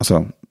jättebra.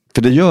 Alltså,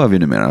 för det gör vi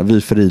numera.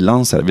 Vi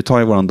frilansare, vi tar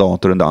ju våran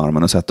dator under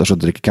armen och sätter oss och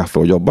dricker kaffe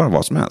och jobbar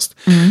vad som helst.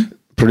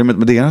 Problemet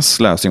med deras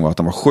lösning var att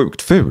den var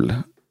sjukt ful.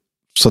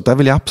 Så där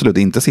vill jag absolut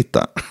inte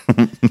sitta.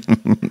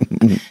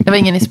 Det var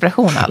ingen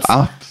inspiration alls.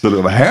 Absolut,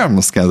 det var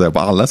hemskt kan jag säga på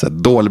alla sätt.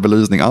 Dålig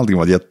belysning, allting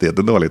var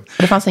jättedåligt.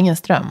 Det fanns ingen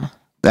ström.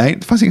 Nej,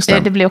 det fanns ingen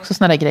ström. Det blir också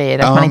sådana grejer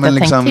att man inte har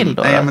tänkt till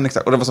då. Nej, men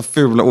exakt. Och det var så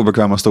fula,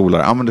 obekväma stolar.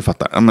 Ja, men du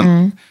fattar. Ja,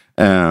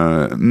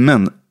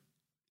 men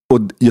och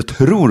jag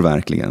tror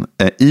verkligen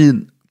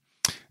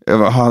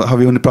har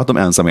vi hunnit prata om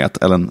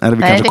ensamhet? Eller vi nej,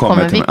 kanske det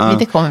kommer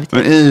vi till.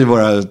 Men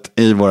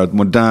i vårt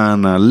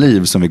moderna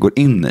liv som vi går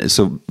in i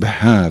så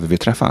behöver vi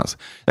träffas.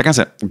 Jag kan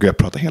säga, jag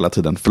pratar hela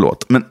tiden,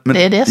 förlåt. Men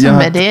det är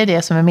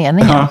det som är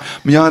meningen. Ja,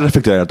 men jag har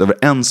reflekterat över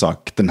en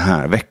sak den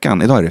här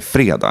veckan. Idag är det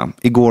fredag.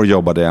 Igår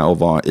jobbade jag och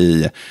var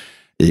i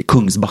i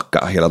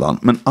Kungsbacka hela dagen.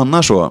 Men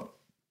annars så,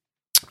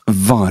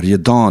 varje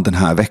dag den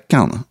här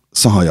veckan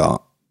så har jag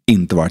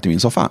inte varit i min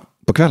soffa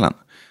på kvällen.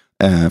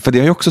 För det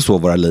är ju också så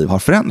våra liv har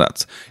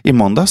förändrats. I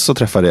måndags så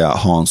träffade jag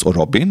Hans och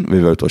Robin. Vi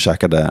var ute och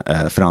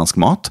käkade fransk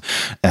mat.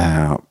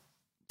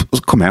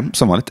 Och kom hem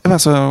som vanligt.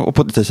 Alltså, och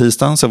på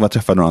tisdagen så var jag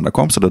träffade några andra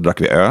kompisar. Då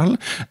drack vi öl.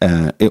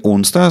 I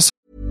onsdags.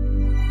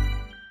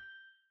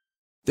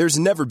 There's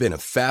never been a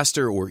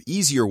faster or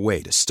easier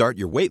way to start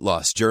your weight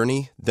loss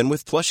journey than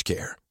with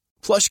PlushCare.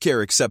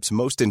 PlushCare accepts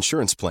most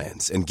insurance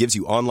plans and gives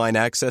you online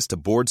access to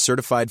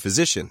board-certified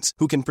physicians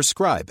who can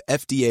prescribe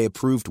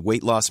FDA-approved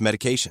weight loss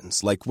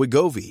medications like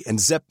Wegovy and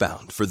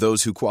Zepbound for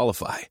those who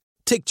qualify.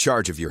 Take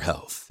charge of your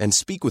health and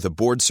speak with a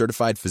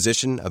board-certified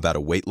physician about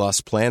a weight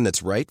loss plan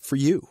that's right for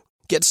you.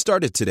 Get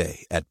started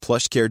today at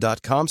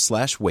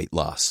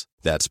plushcare.com/weightloss.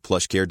 That's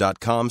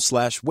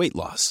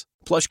plushcare.com/weightloss.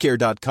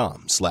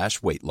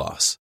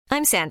 plushcare.com/weightloss.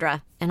 I'm Sandra,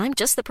 and I'm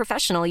just the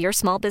professional your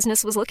small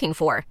business was looking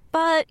for.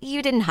 But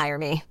you didn't hire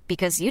me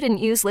because you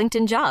didn't use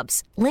LinkedIn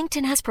Jobs.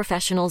 LinkedIn has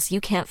professionals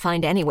you can't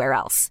find anywhere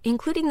else,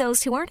 including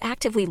those who aren't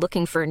actively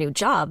looking for a new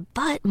job,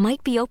 but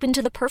might be open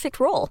to the perfect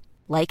role,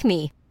 like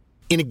me.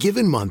 In a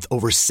given month,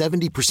 over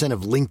 70%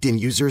 of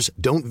LinkedIn users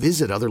don't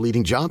visit other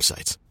leading job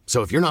sites.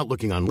 So if you're not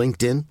looking on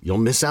LinkedIn,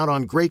 you'll miss out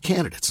on great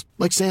candidates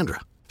like Sandra.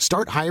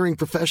 Start hiring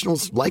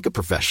professionals like a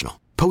professional.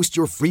 Post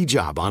your free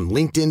job on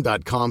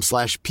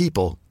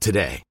linkedin.com/people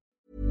today.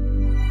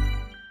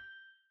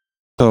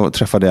 Så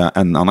träffade jag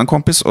en annan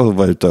kompis och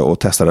var ute och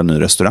testade en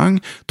ny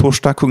restaurang.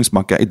 Torsdag,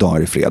 Kungsbacka, idag är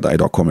det fredag.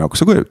 Idag kommer jag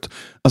också gå ut.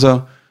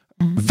 Alltså,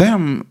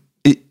 vem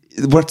i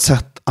vårt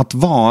sätt att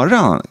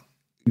vara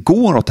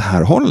går åt det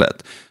här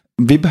hållet?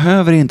 Vi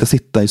behöver inte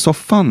sitta i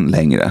soffan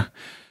längre.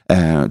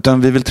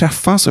 Utan vi vill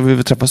träffas och vi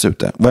vill träffas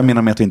ute. Vad jag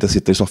menar med att vi inte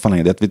sitter i soffan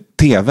längre är att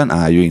tvn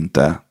är ju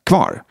inte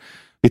kvar.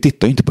 Vi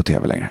tittar ju inte på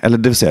tv längre. Eller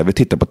det vill säga, vi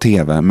tittar på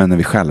tv men när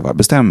vi själva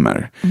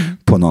bestämmer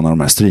på någon av de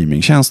här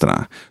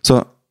streamingtjänsterna.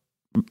 Så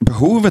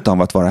behovet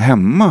av att vara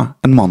hemma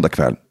en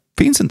måndagkväll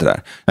finns inte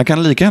där. Jag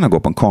kan lika gärna gå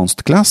på en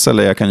konstklass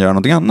eller jag kan göra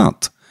något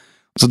annat.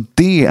 Så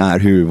det är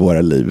hur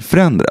våra liv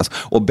förändras.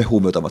 Och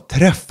behovet av att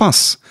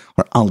träffas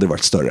har aldrig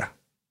varit större.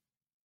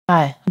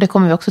 Nej, det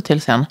kommer vi också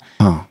till sen.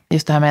 Ja.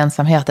 Just det här med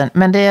ensamheten.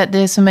 Men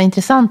det som är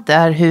intressant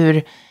är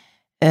hur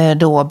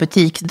då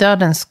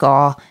butiksdöden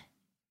ska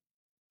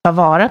ta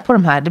vara på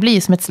de här. Det blir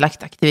ju som ett slags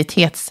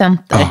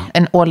aktivitetscenter. Ja.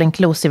 En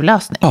all-inclusive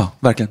lösning. Ja,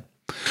 verkligen.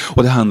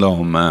 Och det handlar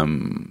om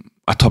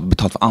att ta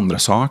betalt för andra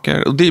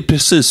saker. Och det är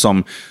precis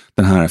som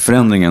den här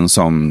förändringen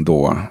som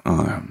då,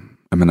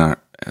 jag menar,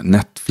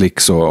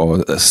 Netflix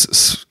och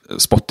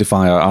Spotify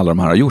och alla de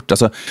här har gjort.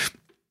 Alltså,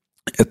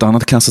 ett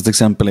annat klassiskt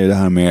exempel är det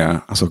här med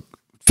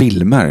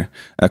filmer.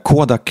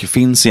 Kodak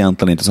finns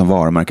egentligen inte som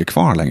varumärke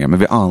kvar längre, men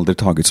vi har aldrig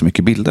tagit så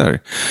mycket bilder.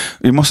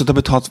 Vi måste ta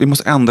betalt, vi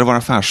måste ändra våra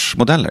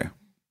affärsmodeller.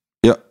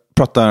 Jag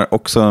pratar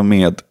också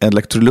med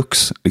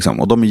Electrolux liksom,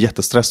 och de är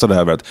jättestressade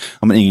över att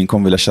ingen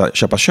kommer vilja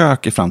köpa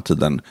kök i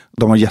framtiden.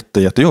 De har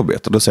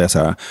jättejobbigt. Och då säger jag så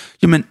här,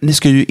 men ni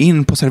ska ju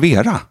in på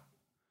Servera.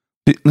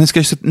 Ni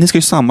ska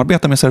ju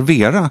samarbeta med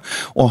Servera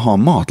och ha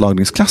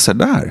matlagningsklasser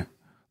där.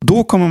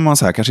 Då kommer man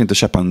så här kanske inte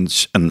köpa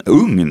en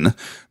ugn,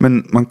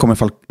 men man kommer i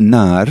alla fall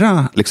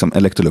nära liksom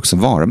Electrolux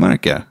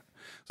varumärke.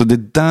 Så det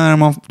är där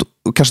man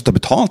kanske tar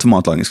betalt för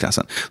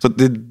matlagningsklassen. Så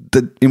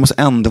vi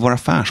måste ändra våra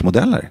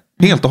affärsmodeller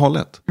helt och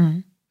hållet.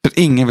 För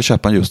ingen vill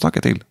köpa en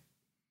ljusstake till.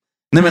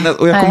 Nej, men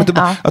och jag kommer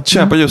inte att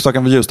köpa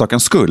ljusstaken för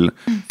ljusstakens skull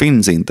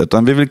finns inte,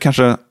 utan vi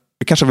kanske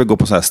vill gå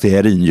på så här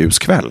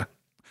stearinljuskväll.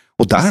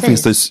 Och där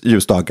finns det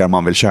ljusstakar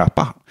man vill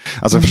köpa.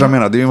 Alltså för jag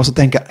menar, vi måste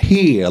tänka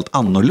helt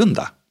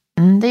annorlunda.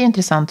 Det är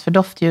intressant, för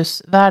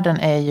doftljusvärlden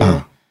är ju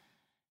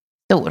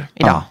stor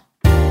idag.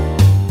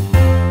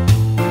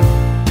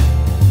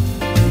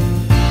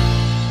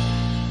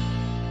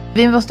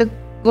 Vi måste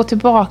gå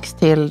tillbaks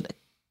till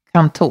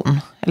kanton,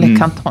 eller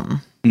kanton.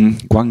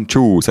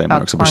 Guangzhou säger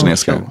man också på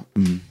kinesiska.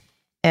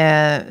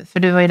 För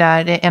du var ju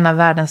där, det är en av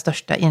världens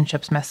största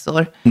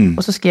inköpsmässor.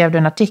 Och så skrev du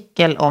en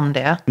artikel om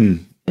det.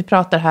 Vi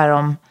pratar här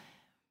om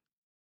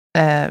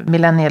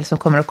millennials som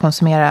kommer att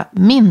konsumera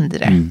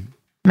mindre.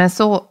 Men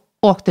så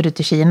åkte du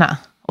till Kina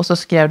och så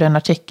skrev du en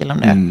artikel om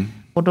det.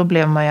 Och då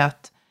blev man ju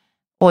att,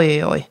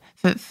 oj.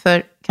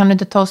 För kan du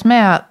inte ta oss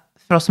med,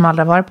 för oss som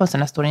aldrig varit på en sån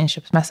här stor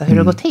inköpsmässa, hur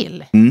det går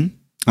till?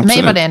 För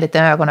mig var det en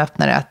liten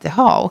ögonöppnare att,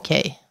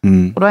 okej.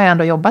 Och då har jag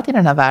ändå jobbat i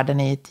den här världen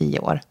i 10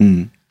 år.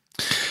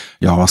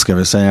 Ja, vad ska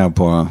vi säga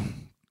på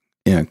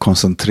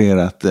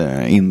koncentrerat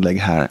inlägg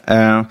här?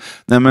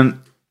 Nej, men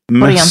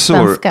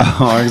mässor,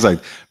 ja,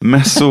 exakt.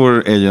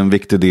 Mässor är ju en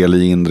viktig del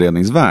i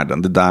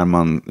inredningsvärlden. Det är där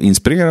man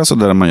inspireras och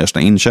där man gör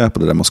sina inköp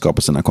och där man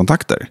skapar sina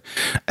kontakter.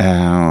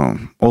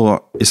 Och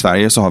i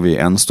Sverige så har vi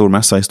en stor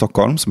mässa i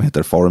Stockholm som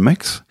heter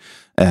Formex.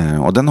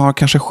 Och den har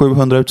kanske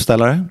 700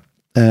 utställare.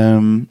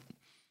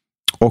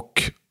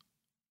 Och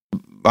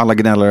alla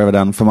gnäller över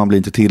den för man blir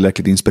inte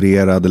tillräckligt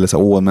inspirerad eller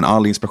så, men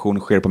all inspiration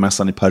sker på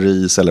mässan i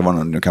Paris eller var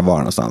det nu kan vara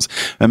någonstans.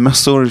 Men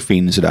mässor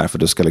finns ju där för att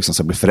du ska liksom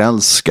så bli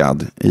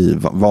förälskad i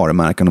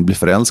varumärken och bli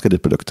förälskad i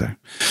produkter.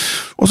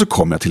 Och så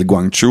kom jag till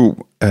Guangzhou,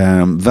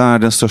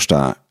 världens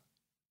största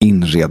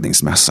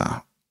inredningsmässa.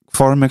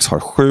 Formex har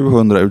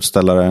 700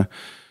 utställare.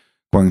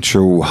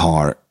 Guangzhou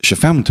har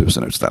 25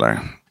 000 utställare.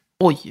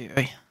 Oj.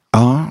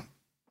 Ja.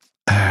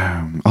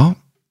 Ja.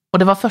 Och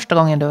det var första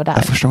gången du var där? Det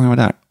var första gången jag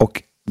var där.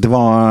 Och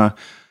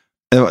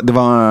det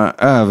var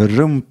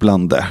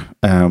överrumplande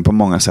på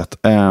många sätt.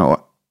 Och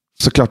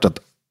såklart att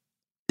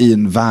i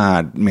en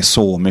värld med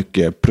så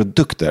mycket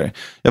produkter.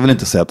 Jag vill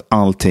inte säga att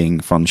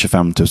allting från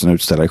 25 000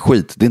 utställare är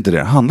skit. Det är inte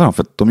det handlar om.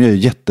 För att de gör ju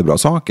jättebra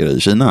saker i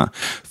Kina.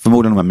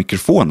 Förmodligen de här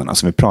mikrofonerna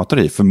som vi pratar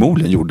i.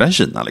 Förmodligen gjorda i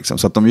Kina. Liksom,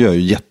 så att de gör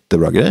ju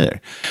jättebra grejer.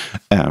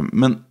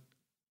 Men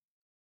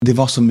det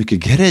var så mycket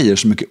grejer.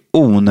 Så mycket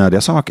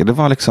onödiga saker. Det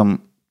var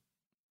liksom...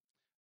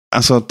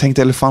 Alltså, tänk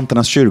dig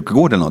elefanternas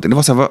kyrkogård eller någonting. Det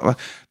var så här,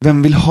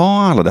 vem vill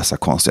ha alla dessa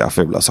konstiga,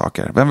 fula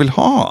saker? Vem vill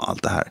ha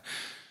allt det här?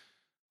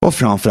 Och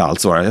framförallt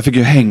så var det, jag fick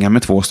ju hänga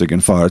med 2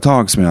 stycken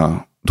företag som jag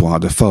då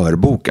hade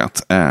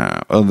förbokat.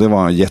 Och det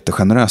var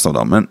jättegeneröst av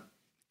dem.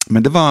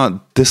 Men det var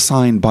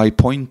design by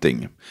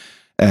pointing.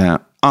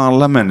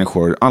 Alla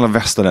människor, alla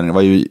västerlänningar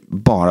var ju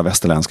bara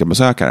västerländska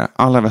besökare.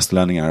 Alla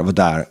västerlänningar var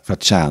där för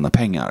att tjäna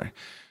pengar.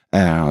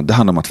 Det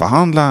handlar om att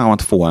förhandla, om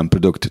att få en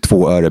produkt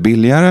 2 öre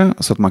billigare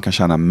så att man kan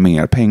tjäna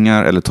mer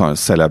pengar eller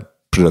sälja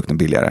produkten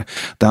billigare.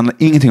 Det handlar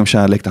ingenting om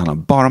kärlek, det handlar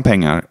bara om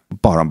pengar.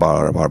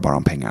 Bara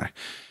om pengar.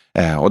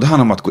 Och det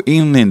handlar om att gå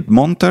in i en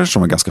monter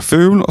som är ganska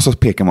ful och så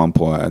pekar man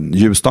på en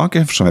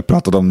ljusstake, som vi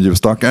pratat om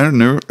ljusstakar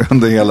nu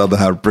under hela det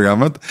här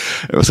programmet.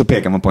 Och så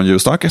pekar man på en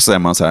ljusstake och säger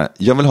man så här,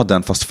 jag vill ha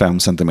den fast 5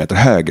 centimeter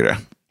högre.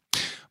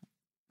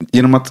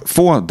 Genom att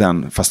få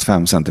den fast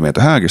 5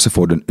 centimeter högre så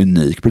får du en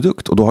unik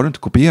produkt och då har du inte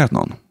kopierat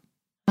någon.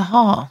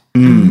 Jaha.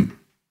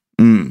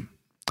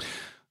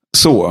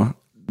 Så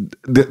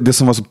det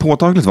som var så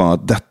påtagligt var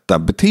att detta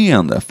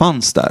beteende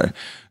fanns där.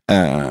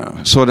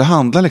 Så det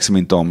handlar liksom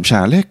inte om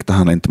kärlek. Det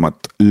handlar inte om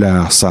att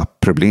lösa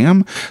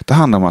problem. Det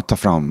handlar om att ta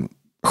fram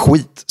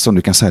skit som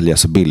du kan sälja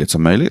så billigt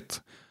som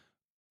möjligt.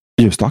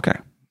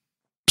 Ljusstakar.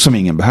 Som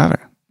ingen behöver.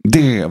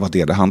 Det var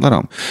det handlade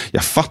om.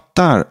 Jag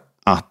fattar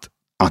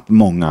att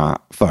många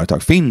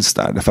företag finns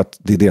där. Därför att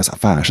det är deras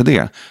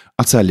affärsidé.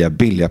 Att sälja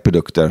billiga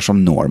produkter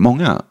som når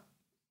många.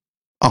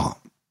 Ja,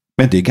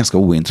 men det är ganska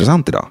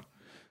ointressant idag.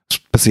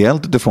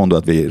 Speciellt utifrån då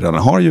att vi redan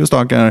har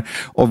ljusstakar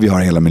och vi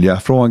har hela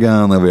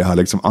miljöfrågan och vi har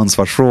liksom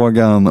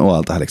ansvarsfrågan och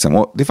allt det här liksom.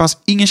 Och det fanns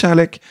ingen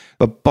kärlek,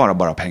 det var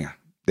bara pengar.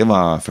 Det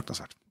var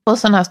fruktansvärt. Och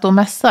sån här stor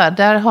mässa,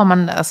 där har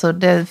man, alltså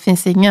det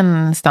finns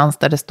ingenstans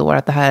där det står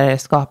att det här är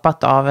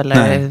skapat av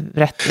eller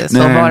rätt, så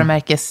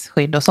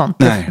varumärkesskydd och sånt.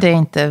 Det är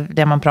inte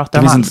det man pratar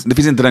om alls. Det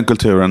finns inte den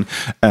kulturen.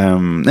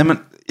 Nej men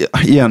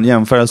igen,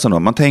 jämförelsen då.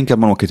 Man tänker att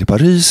man åker till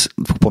Paris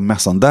på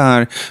mässan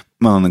där.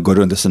 Man går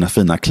runt i sina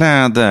fina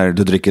kläder,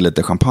 du dricker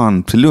lite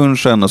champagne till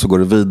lunchen och så går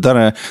du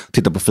vidare,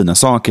 tittar på fina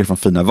saker från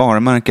fina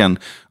varumärken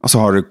och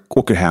så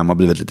åker hem och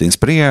blivit lite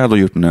inspirerad och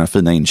gjort några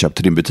fina inköp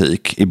till din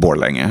butik i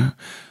Borlänge.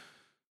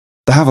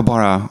 Det här var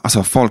bara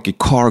folk i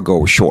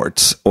cargo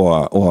shorts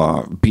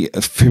och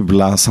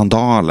fula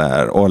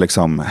sandaler och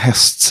liksom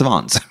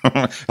hästsvans.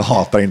 Jag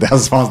hatar inte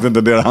hästsvans, det är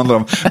inte det handlar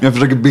om. Men jag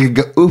försöker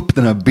bygga upp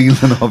den här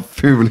bilden av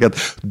fulhet,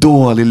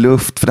 dålig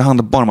luft, för det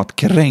handlar bara om att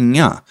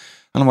kränga.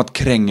 Det handlar om att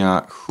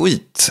kränga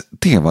skit.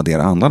 Det var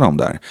det handlade om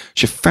där.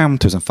 25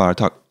 000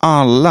 företag.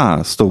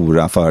 Alla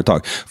stora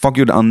företag. Folk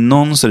gjorde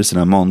annonser i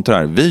sina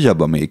montrar. Vi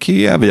jobbar med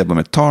Ikea, vi jobbar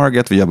med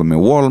Target, vi jobbar med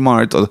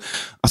Walmart. Och,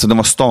 alltså de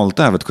var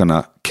stolta över att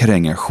kunna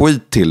kränga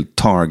skit till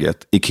Target,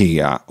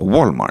 Ikea och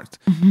Walmart.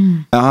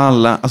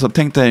 Alla, alltså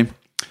tänk dig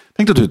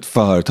att du är ett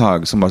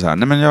företag som bara så här,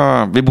 nej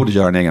men vi borde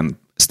göra en egen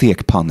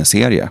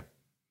stekpanneserie.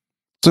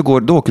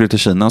 Då åker du till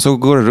Kina och så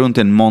går du runt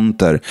i en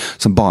monter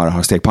som bara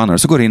har stekpannor.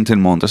 Så går du in till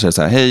en monter och säger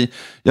så här, hej,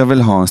 jag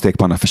vill ha en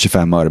stekpanna för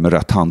 25 öre med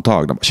rött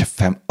handtag. De bara,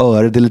 25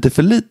 öre, det är lite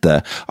för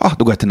lite.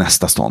 Då går jag till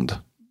nästa stånd.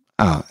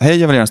 Hej,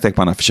 jag vill göra en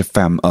stekpanna för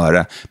 25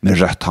 öre med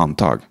rött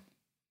handtag.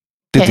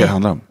 Det är det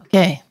handlar om.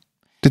 Okej.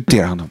 Det är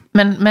det handlar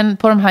om. Men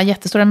på de här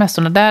jättestora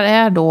mässorna, där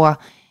är då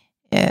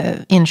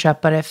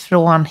inköpare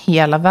från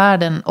hela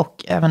världen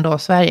och även då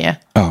Sverige.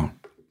 Ja.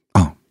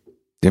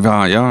 Det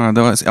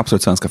var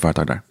absolut svenska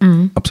företag där.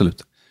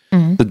 Absolut.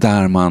 Det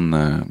där man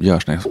gör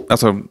såna.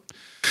 Alltså,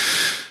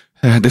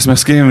 det som jag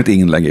skrev i mitt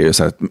inlägg är ju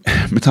så här,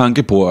 med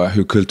tanke på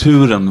hur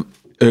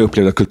jag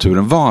upplevde att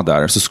kulturen var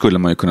där, så skulle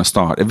man ju kunna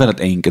väldigt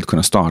enkelt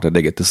kunna starta ett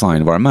eget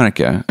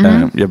designvarumärke.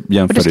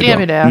 För du skrev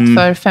ju det, att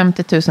för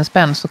 50 000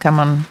 spänn så kan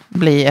man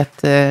bli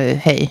ett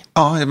hej.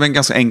 Ja, det var en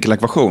ganska enkel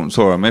ekvation.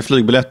 Så med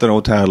flygbiljetter och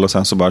hotell och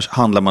sen så bara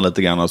handlar man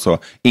lite grann och så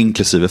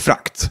inklusive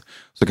frakt,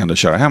 så kan du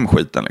köra hem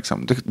skiten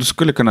liksom. Du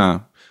skulle kunna,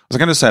 och så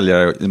kan du sälja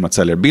det genom att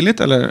sälja det billigt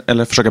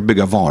eller försöka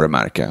bygga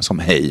varumärke som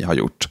Hej har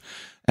gjort.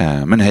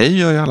 Men Hej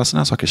gör ju alla såna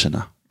här saker i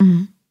Kina.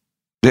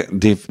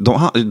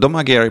 De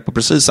agerar ju på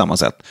precis samma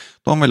sätt.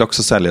 De vill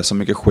också sälja så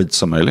mycket skit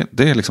som möjligt.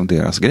 Det är liksom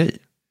deras grej.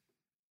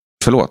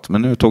 Förlåt,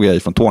 men nu tog jag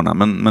ifrån tårna.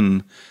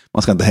 Men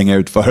man ska inte hänga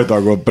ut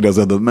företag på det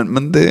sättet.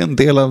 Men det är en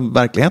del av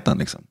verkligheten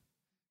liksom.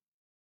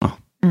 Ja.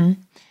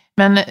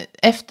 Men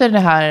efter det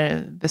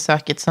här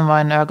besöket som var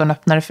en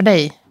ögonöppnare för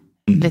dig,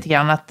 lite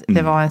grann att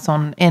det var en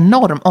sån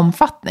enorm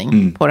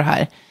omfattning på det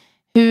här.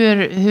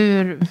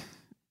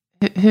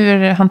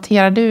 Hur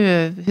hanterar du,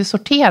 hur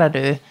sorterar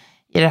du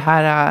i det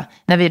här,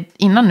 när vi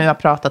innan nu har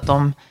pratat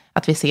om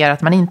att vi ser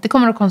att man inte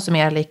kommer att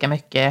konsumera lika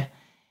mycket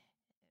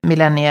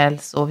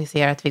millennials, och vi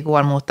ser att vi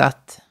går mot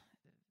att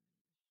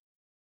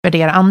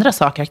värdera andra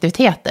saker,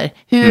 aktiviteter.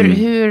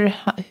 Hur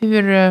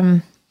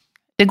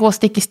det går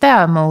stick i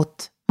stäv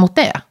mot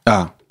det?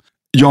 Ja.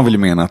 Jag vill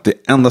mena att det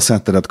enda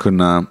sättet att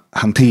kunna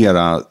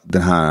hantera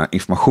den här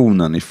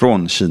informationen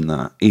ifrån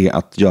Kina är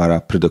att göra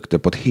produkter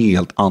på ett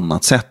helt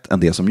annat sätt än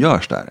det som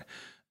görs där.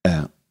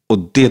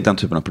 Och det är den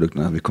typen av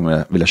produkter vi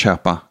kommer vilja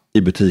köpa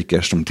i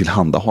butiker som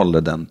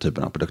tillhandahåller den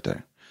typen av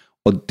produkter.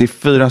 Och det är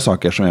 4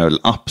 saker som jag vill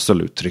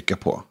absolut trycka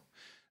på.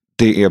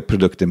 Det är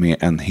produkter med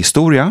en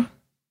historia.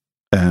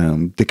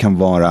 Det kan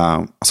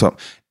vara, alltså,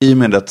 i och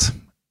med att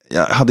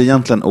jag hade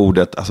egentligen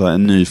ordet, alltså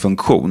en ny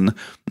funktion,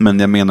 men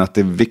jag menar att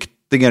det är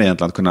viktigare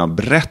egentligen att kunna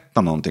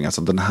berätta någonting.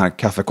 Alltså den här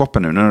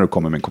kaffekoppen nu, när du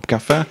kommer med en kopp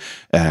kaffe,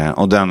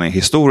 och den är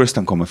historisk,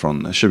 den kommer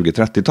från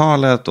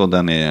 20-30-talet och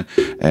den är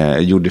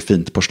gjord i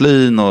fint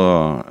porslin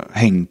och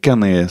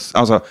hänken är,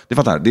 alltså det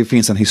fattar, det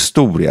finns en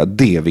historia,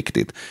 det är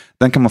viktigt.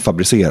 Den kan man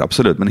fabricera,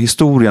 absolut, men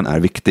historien är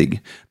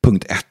viktig.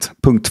 Punkt 1.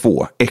 Punkt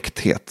 2,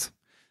 äkthet.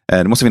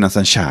 Det måste finnas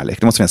en kärlek.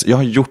 Det måste finnas, jag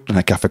har gjort den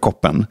här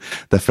kaffekoppen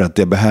därför att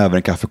jag behöver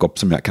en kaffekopp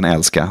som jag kan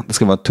älska. Det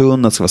ska vara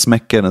tunn, det ska vara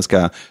smäcker, den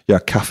ska göra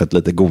kaffet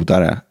lite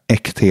godare.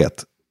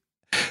 Äkthet.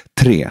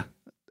 3.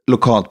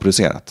 Lokalt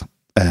producerat.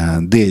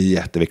 Det är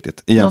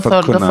jätteviktigt. Då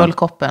föll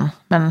koppen.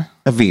 Men...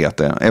 Jag vet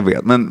det.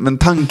 Men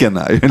tanken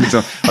är ju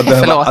liksom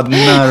att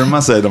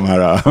närma sig de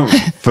här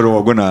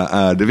frågorna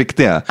är det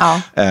viktiga.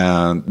 Ja.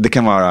 Det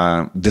kan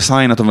vara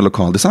designat av en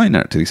lokal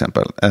designer till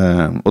exempel.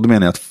 Och då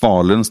menar jag att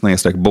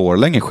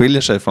Falun/Borlänge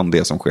skiljer sig från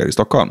det som sker i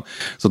Stockholm.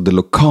 Så det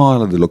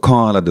lokala.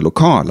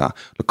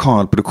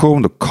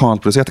 Lokalproduktion,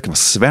 lokalproducerat, det kan vara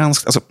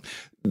svenskt. Alltså,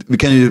 vi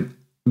kan ju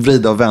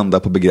vrida och vända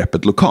på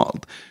begreppet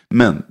lokalt.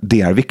 Men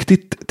det är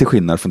viktigt till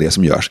skillnad från det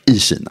som görs i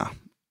Kina.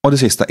 Och det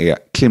sista är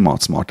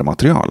klimatsmarta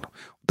material.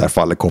 Där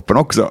faller koppen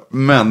också.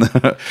 Men,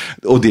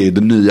 och det är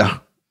det nya.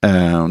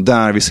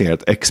 Där vi ser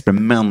ett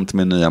experiment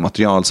med nya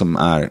material som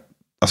är,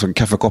 alltså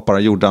kaffekoppar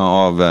gjorda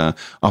av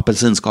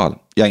apelsinskal.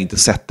 Jag har inte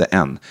sett det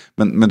än.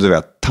 Men du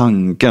vet,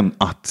 tanken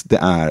att det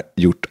är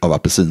gjort av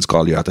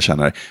apelsinskal gör att jag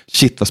känner,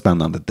 shit vad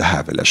spännande, det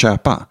här vill jag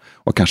köpa.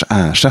 Och kanske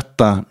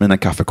ersätta mina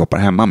kaffekoppar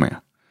hemma med.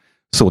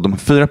 Så de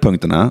 4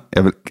 punkterna,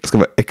 jag ska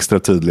vara extra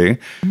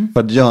tydlig,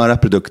 för att göra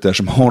produkter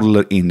som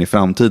håller in i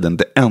framtiden.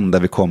 Det enda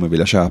vi kommer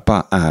vilja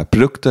köpa är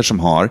produkter som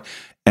har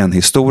en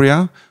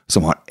historia,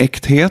 som har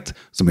äkthet,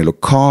 som är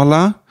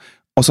lokala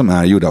och som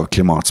är gjorda av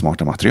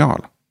klimatsmarta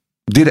material.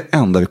 Det är det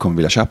enda vi kommer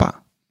vilja köpa.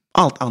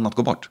 Allt annat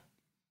går bort.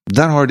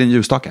 Där har du din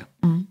ljusstake.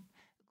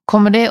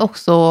 Kommer det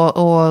också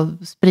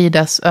att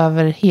spridas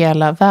över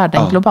hela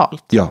världen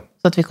globalt? Ja.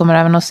 Så att vi kommer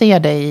även att se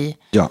det i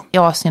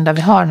Asien där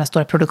vi har den här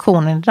stora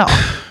produktionen idag?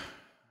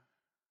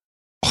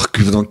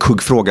 Gud, det var en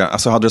kuggfråga.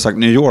 Alltså hade du sagt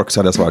New York så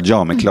hade jag svarat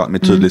ja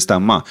med tydlig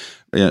stämma.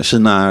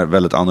 Kina är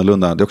väldigt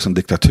annorlunda. Det är också en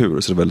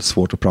diktatur så det är väldigt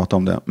svårt att prata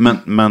om det.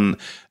 Men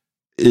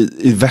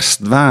i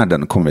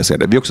västvärlden kommer vi att se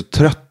det. Vi är också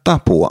trötta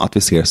på att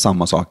vi ser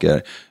samma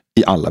saker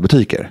i alla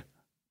butiker.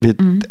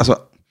 Alltså,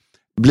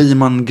 blir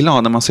man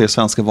glad när man ser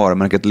svenska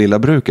varumärket Lilla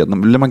Bruket?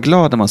 Blir man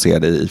glad när man ser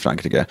det i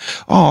Frankrike?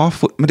 Ja,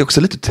 men det är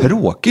också lite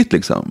tråkigt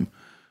liksom.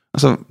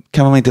 Alltså,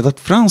 kan man inte hitta ett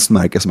franskt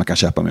märke som man kan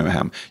köpa med mig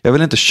hem? Jag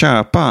vill inte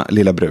köpa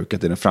Lilla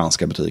Bruket i den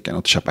franska butiken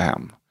och köpa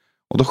hem.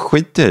 Och då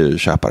skiter jag ju i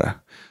att köpa det.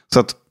 Så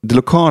att det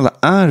lokala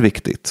är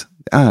viktigt.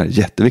 Det är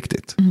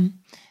jätteviktigt.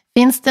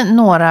 Finns det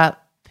några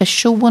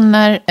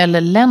personer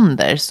eller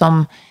länder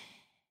som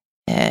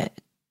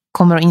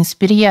kommer att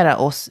inspirera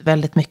oss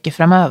väldigt mycket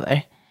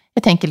framöver?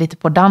 Jag tänker lite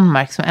på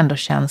Danmark som ändå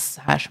känns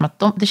här som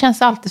att det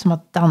känns alltid som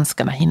att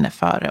danskarna hinner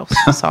före oss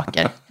på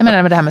saker. Jag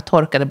menar med det här med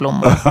torkade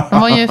blommor.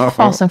 De var ju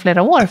fasen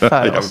flera år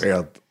före oss. Jag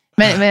vet.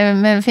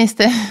 Men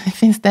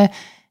finns det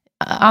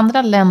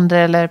andra länder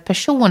eller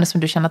personer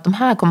som du känner att de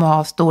här kommer att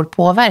ha stor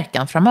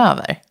påverkan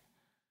framöver?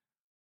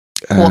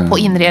 På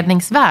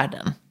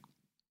inredningsvärlden?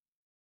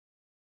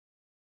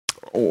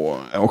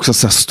 Också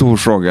så stor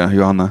fråga,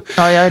 Johanna.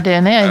 Ja,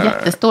 den är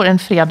jättestor en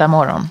fredag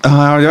morgon. Jag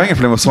har inga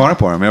problem att svara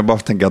på den, men jag bara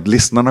tänker att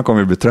lyssnarna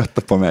kommer bli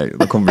trötta på mig.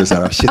 De kommer bli så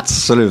här, shit,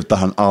 slutar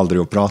han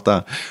aldrig att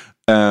prata.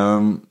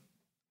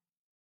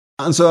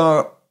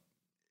 Alltså,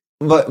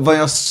 vad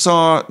jag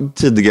sa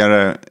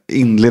tidigare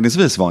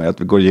inledningsvis var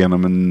att vi går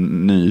igenom en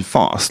ny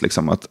fas.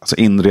 Liksom, att alltså,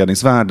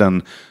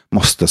 inredningsvärlden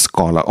måste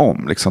skala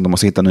om. Liksom, de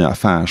måste hitta nya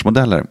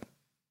affärsmodeller.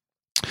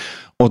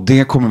 Och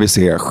det kommer vi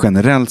se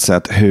generellt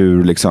sett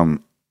hur liksom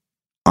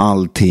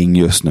allting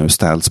just nu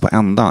ställs på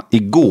ända.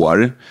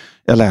 Igår,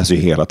 jag läser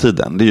ju hela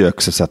tiden. Det är ju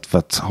också ett sätt för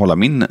att hålla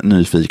min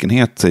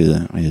nyfikenhet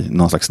i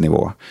någon slags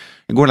nivå.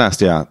 Igår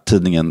läste jag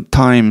tidningen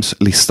Times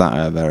lista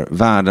över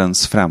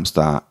världens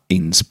främsta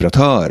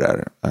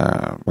inspiratörer.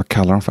 Vad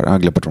kallar de för? Jag har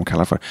glömt vad de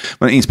kallar för.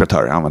 Men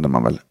inspiratörer använder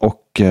man väl.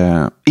 Och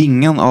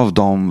ingen av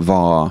dem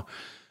var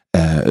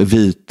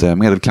vit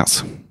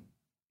medelklass.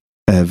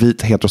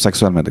 Vit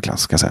heterosexuell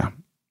medelklass kan jag säga.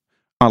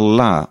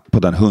 alla på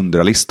den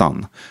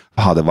 100-listan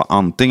hade var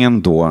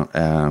antingen då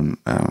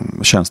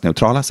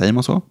könsneutrala, säger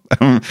man så?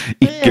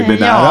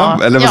 Icke-binära,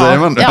 eller vad säger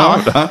man? Ja.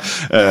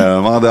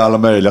 Man hade alla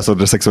möjliga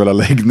sorters sexuella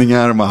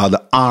läggningar, man hade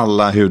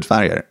alla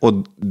hudfärger.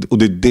 Och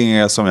det är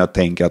det som jag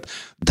tänker att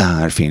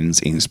där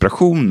finns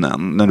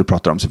inspirationen. När du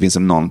pratar om så finns det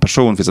någon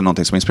person, finns det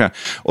någonting som inspirerar.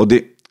 Och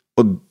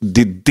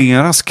det är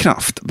deras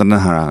kraft.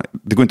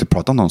 Det går inte att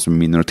prata om någon som är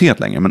minoritet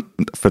längre. Men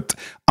för att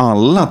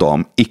alla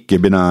de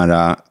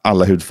icke-binära,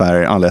 alla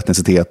hudfärger, alla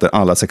etniciteter,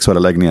 alla sexuella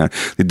läggningar.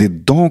 Det är det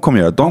de kommer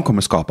göra. De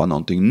kommer skapa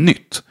någonting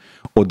nytt.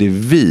 Och det är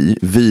vi,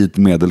 vit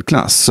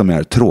medelklass, som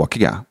är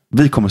tråkiga.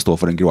 Vi kommer stå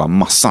för den gråa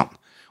massan.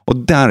 Och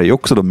där är ju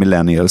också då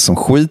millennials som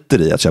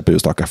skiter i att köpa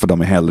utstakar. För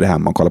de är hellre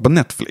hemma och kollar på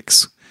Netflix.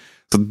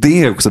 Så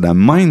det är också det här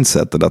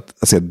mindsetet. Att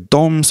se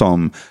de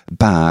som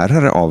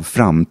bärare av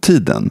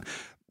framtiden.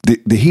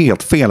 Det är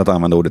helt fel att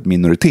använda ordet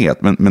minoritet,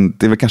 men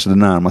det är väl kanske det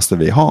närmaste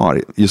vi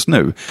har just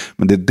nu.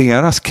 Men det är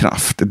deras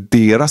kraft, det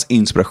är deras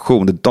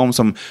inspiration, det är de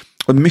som,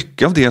 och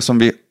mycket av det som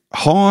vi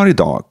har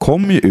idag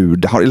kommer ju ur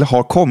det, eller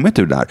har kommit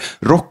ur det här.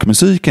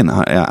 Rockmusiken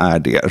är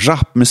det,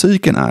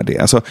 rapmusiken är det.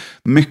 Alltså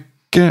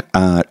mycket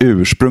är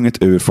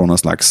ursprunget ur från någon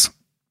slags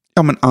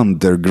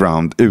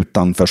underground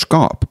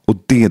utanförskap, och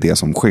det är det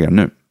som sker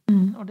nu.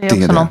 Och det är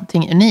också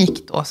någonting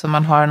unikt då, så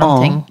man har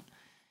någonting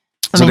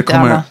som inte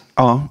alla...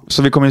 Ja,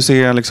 så vi kommer ju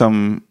se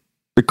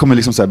vi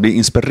kommer så här bli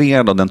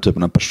inspirerade av den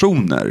typen av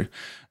personer.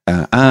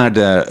 Är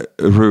det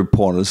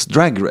RuPaul's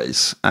Drag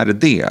Race? Är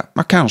det?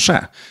 Ja,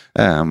 kanske.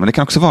 Men det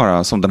kan också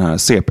vara som den här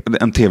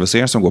en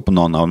tv-serie som går på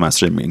någon av de här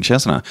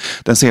streamingtjänsterna.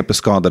 Den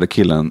CP-skadade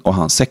killen och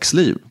hans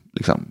sexliv.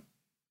 Liksom.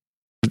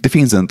 Det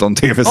finns inte en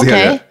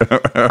tv-serie. Okay.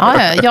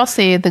 Ja, jag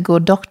ser The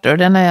Good Doctor.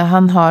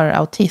 Han har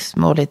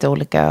autism och lite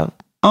olika...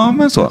 Ja,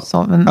 men så.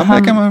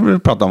 Det kan man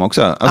prata om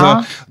också.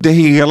 Alltså, det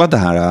hela det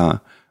här...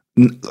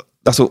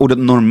 Alltså ordet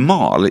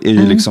normal är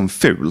ju liksom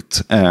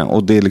fult.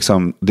 Och det är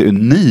liksom det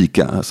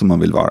unika som man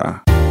vill vara.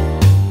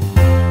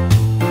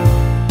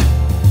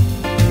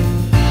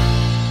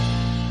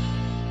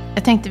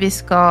 Jag tänkte vi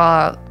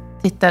ska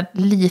titta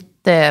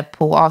lite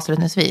på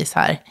avslutningsvis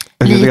här.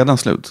 Är det redan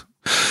slut?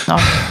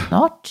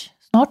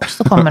 Snart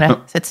så kommer det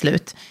ett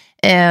slut.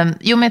 Men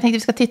jag tänkte vi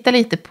ska titta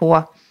lite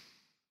på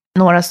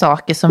några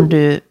saker som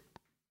du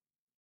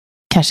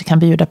kanske kan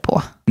bjuda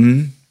på.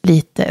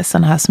 Lite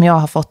sådana här som jag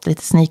har fått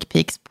lite sneak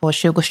peeks på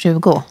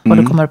 2020. Och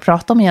du kommer att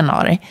prata om i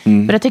januari.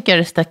 För jag tycker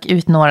det stack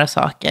ut några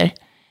saker.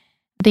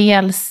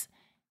 Dels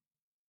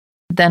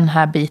den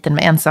här biten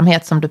med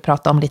ensamhet som du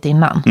pratade om lite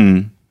innan.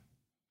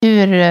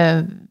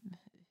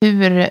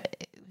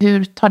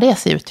 Hur tar det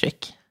sig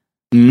uttryck?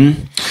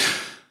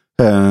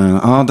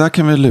 Där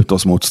kan vi luta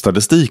oss mot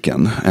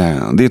statistiken.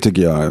 Det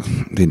tycker jag är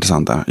det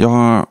intressanta.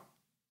 Jag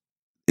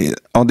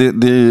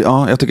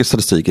tycker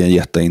statistik är en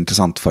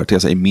jätteintressant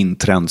företeelse i min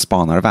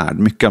trendspanarvärld.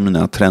 Mycket av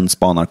mina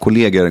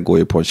trendspanarkollegor går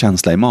ju på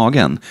känsla i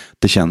magen.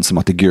 Det känns som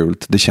att det är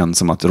gult. Det känns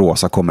som att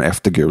rosa kommer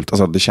efter gult.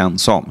 Alltså det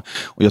känns som.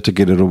 Och jag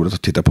tycker det är roligt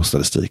att titta på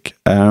statistik.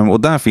 Och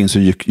där finns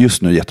ju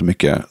just nu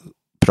jättemycket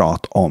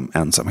prat om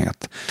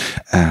ensamhet.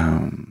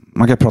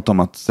 Man kan prata om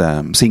att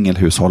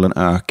singelhushållen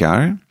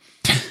ökar.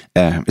 Det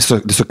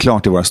är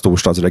såklart i våra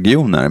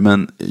storstadsregioner.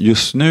 Men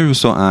just nu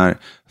så är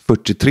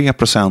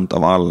 43%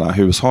 av alla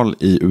hushåll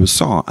i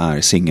USA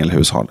är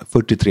singelhushåll.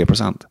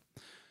 43%.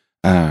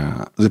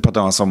 Det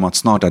pratar alltså om att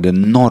snart är det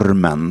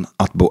normen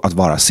att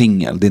vara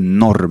singel. Det är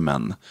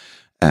normen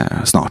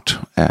snart.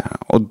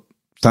 Och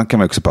sen kan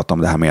vi också prata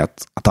om det här med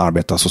att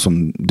arbeta så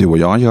som du och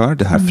jag gör.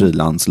 Det här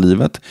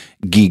frilanslivet.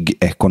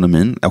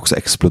 Gig-ekonomin också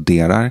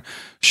exploderar.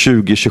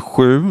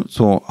 2027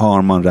 så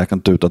har man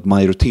räknat ut att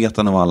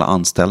majoriteten av alla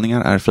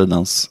anställningar är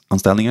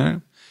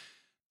frilansanställningar.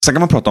 Sen kan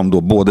man prata om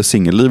då både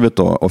singellivet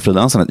och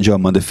frilansandet. Gör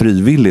man det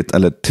frivilligt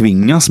eller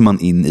tvingas man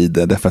in i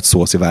det därför att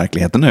så ser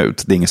verkligheten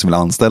ut? Det är ingen som vill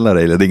anställa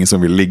dig eller det är ingen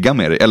som vill ligga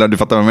med dig. Eller du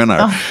fattar vad jag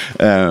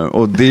menar.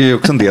 Och det är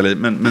också en del i,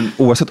 men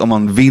oavsett om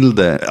man vill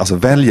det, alltså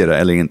väljer det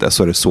eller inte,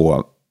 så är det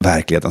så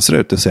verkligheten ser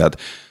ut. Det vill säga att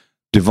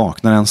du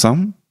vaknar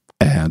ensam,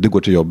 du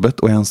går till jobbet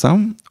och är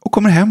ensam och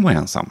kommer hem och är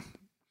ensam.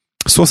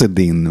 Så ser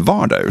din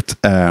vardag ut.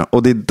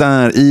 Och det är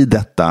där i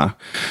detta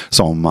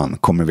som man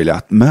kommer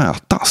vilja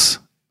mötas.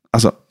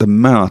 Alltså det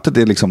mötet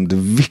är liksom det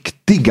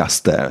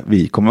viktigaste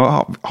vi kommer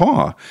att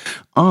ha.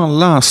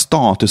 Alla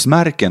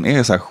statusmärken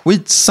är så här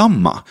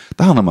skitsamma.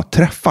 Det handlar om att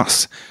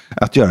träffas.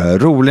 Att göra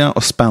roliga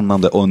och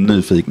spännande och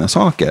nyfikna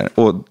saker.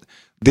 Och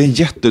det är en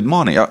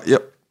jätteutmaning. Jag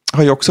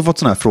har ju också fått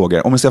såna här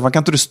frågor. Om Stefan,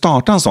 kan inte du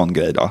starta en sån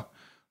grej då?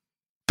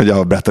 För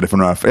jag berättade för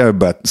några, jag har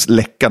börjat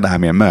läcka det här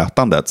med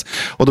mötandet.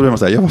 Och då blir man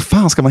så här, vad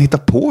fan ska man hitta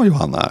på,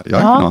 Johanna? Jag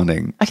har ingen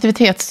aning.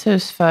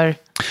 Aktivitetshus för...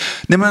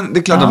 Nej, men det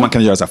är klart att man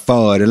kan göra så här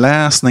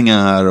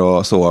föreläsningar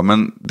och så,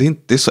 men det är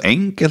inte så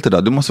enkelt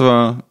idag. Du måste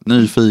vara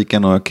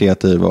nyfiken och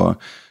kreativ.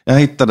 Och jag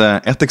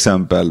hittade ett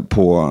exempel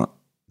på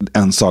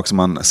en sak som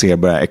man ser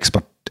börja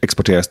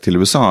exporteras till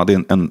USA. Det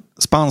är en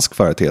spansk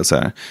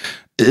företeelse.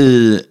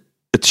 I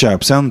ett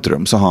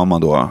köpcentrum så har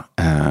man då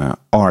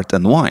Art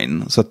and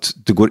Wine. Så att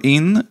du går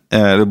in,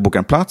 du bokar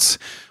en plats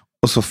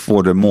Och så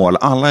får du måla,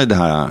 alla i den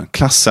här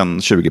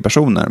klassen 20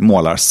 personer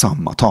målar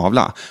samma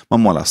tavla. Man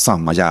målar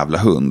samma jävla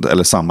hund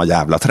eller samma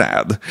jävla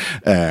träd.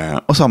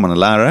 Och så har man en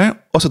lärare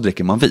och så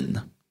dricker man vin.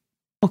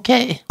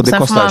 Okej. Och det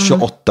kostar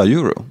 28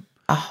 euro.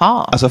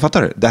 Aha. Alltså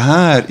fattar du? Det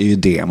här är ju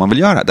det man vill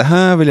göra. Det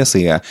här vill jag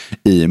se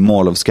i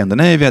Mall of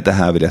Scandinavia. Det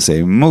här vill jag se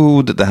i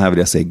Mood. Det här vill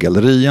jag se i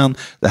Gallerian.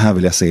 Det här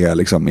vill jag se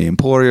liksom i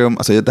Emporium.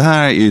 Alltså det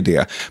här är ju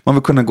det. Man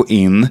vill kunna gå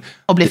in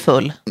och bli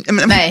full. Jag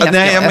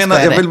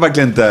vill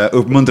verkligen inte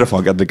uppmuntra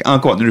folk att dricka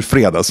alkohol. Nu är det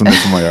fredag så nu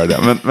får man göra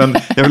det. Men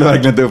jag vill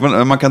verkligen inte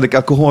uppmuntra. Man kan dricka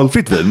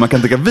alkoholfritt vin. Man kan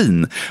dricka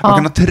vin. Man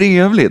kan ha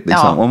trevligt.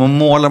 Liksom. Om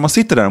man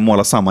sitter där och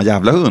målar samma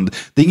jävla hund.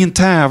 Det är ingen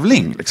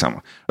tävling. Liksom.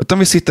 Utan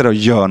vi sitter där och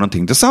gör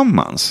någonting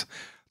tillsammans.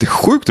 Det är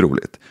sjukt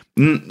roligt.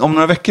 Om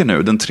några veckor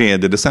nu, den 3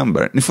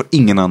 december, ni får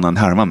ingen annan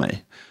härma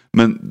mig.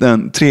 Men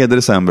den 3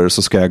 december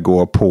så ska jag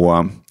gå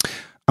på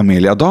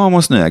Amelia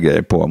Adamos nya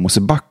grej på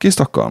Mosebacke i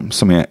Stockholm,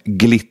 som är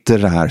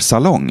glitterär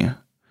salong.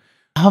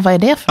 Ja, vad är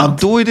det för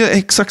något? Då är det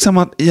exakt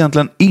samma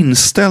egentligen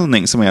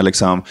inställning som är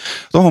liksom,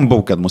 då har hon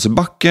bokat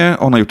Mosebacke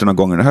och hon har gjort det några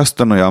gånger i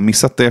hösten och jag har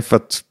missat det för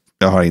att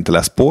jag har inte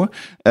läst på.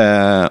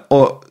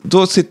 Och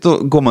då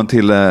går man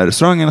till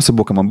restaurangen och så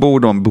bokar man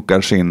bord och man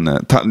bokar sin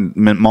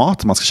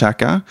mat man ska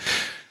käka.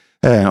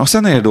 Och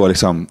sen är det då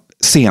liksom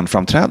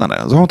scenframträdande.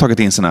 Så har hon tagit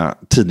in sina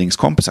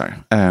tidningskompisar.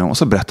 Och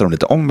så berättar de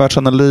lite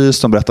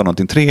omvärldsanalys, de berättar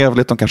någonting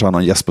trevligt, de kanske har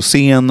någon gäst på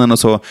scenen och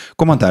så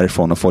går man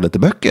därifrån och får lite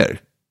böcker.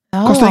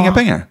 Ja. Kostar inga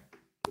pengar.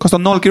 Kostar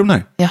 0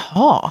 kronor.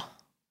 Jaha.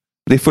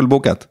 Det är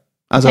fullbokat.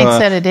 Alltså,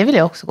 det vill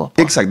jag också gå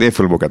på. Exakt, det är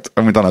fullbokat.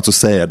 Om inte annat så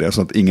säger jag det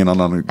så att ingen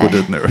annan går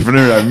dit nu. För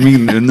nu är det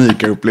min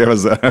unika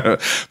upplevelse.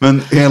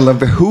 Men hela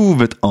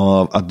behovet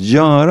av att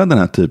göra den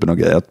här typen av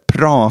grejer, att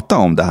prata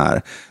om det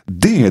här,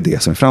 det är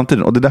det som är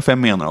framtiden. Och det är därför jag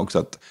menar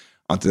också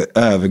att det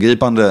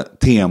övergripande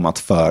temat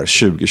för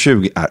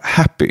 2020 är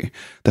happy.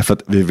 Därför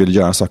att vi vill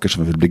göra saker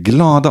som vi vill bli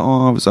glada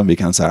av, som vi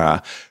kan så här,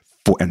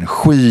 få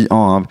energi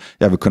av.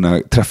 Jag vill kunna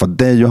träffa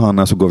dig,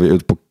 Johanna, så går vi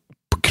ut på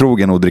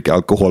krogen och dricka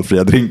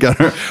alkoholfria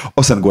drinkar.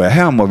 Och sen går jag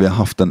hem och vi har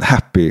haft en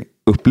happy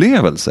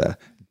upplevelse.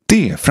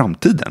 Det är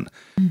framtiden.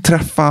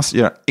 Träffas,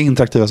 göra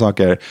interaktiva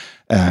saker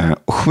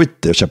och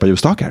skit i att köpa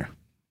ljusstakar.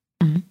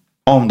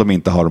 Om de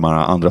inte har de här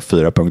andra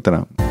 4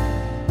 punkterna.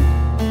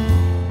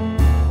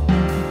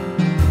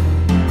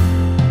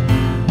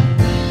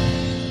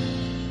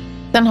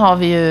 Sen har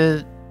vi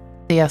ju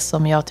det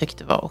som jag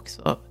tyckte var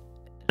också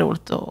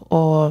roligt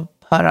att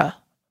höra.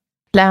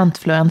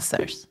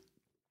 Plantfluencers.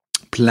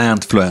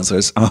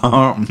 Plantfluencers.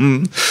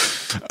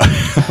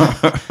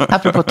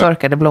 Apropå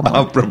torkade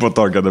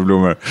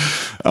blommor.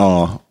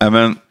 Ja,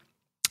 men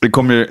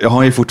jag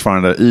har ju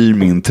fortfarande i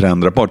min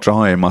trendrapport så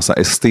har jag en massa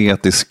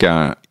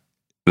estetiska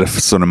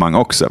resonemang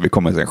också. Vi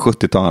kommer att se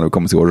 70-tal, vi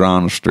kommer att se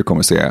orange, vi kommer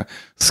att se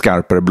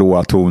skarpare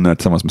blåa toner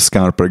tillsammans med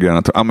skarpare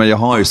gröna toner. Ja, men jag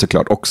har ju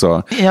såklart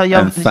också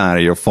en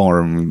färg- och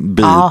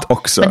formbit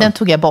också. Men den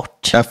tog jag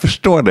bort. Jag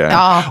förstår det.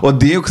 Ja. Och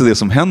det är också det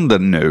som händer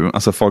nu.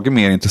 Alltså folk är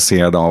mer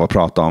intresserade av att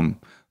prata om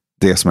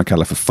det som jag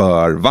kallar för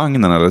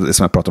förvagnen eller det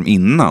som jag pratade om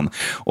innan.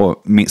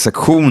 Och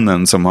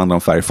sektionen som handlar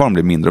om färgform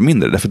blir mindre och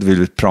mindre. Därför att vi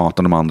vill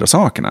prata om de andra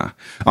sakerna.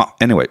 Ja,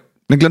 anyway.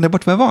 Men glömde jag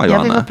bort vad jag var,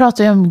 Johanna? Ja, vi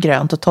pratar ju om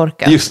grönt och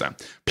torkat. Just det.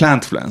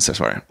 Plantfluencers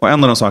var det. Och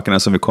en av de sakerna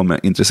som vi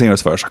kommer intressera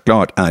oss för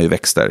såklart är ju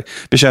växter.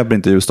 Vi köper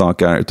inte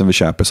ljusstakar utan vi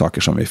köper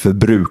saker som vi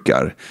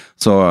förbrukar.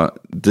 Så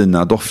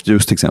dina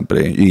doftljus till exempel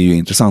är ju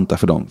intressanta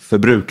för dem.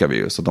 Förbrukar vi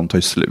ju så de tar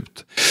ju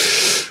slut.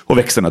 Och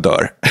växterna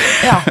dör.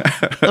 Ja,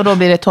 och då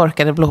blir det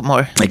torkade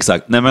blommor.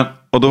 Exakt. Nej, men,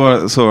 och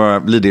då så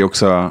blir det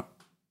också...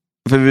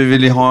 För vi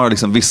vill ju ha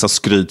liksom vissa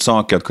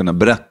skrytsaker att kunna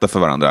berätta för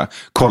varandra.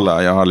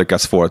 Kolla, jag har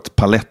lyckats få ett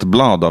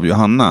palettblad av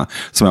Johanna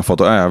som jag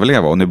fått att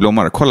överleva. Och nu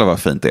blommar, kolla vad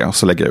fint det är. Och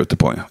så lägger jag ut det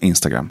på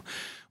Instagram.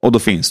 Och då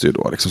finns det ju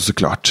då liksom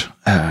såklart.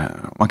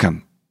 Man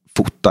kan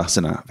fota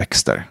sina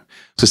växter.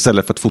 Så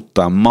istället för att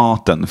fota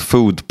maten,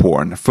 food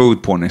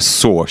porn är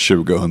så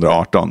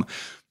 2018.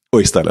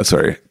 Och istället så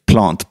är det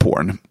plant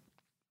porn.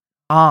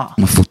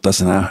 Man fotar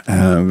sina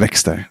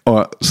växter.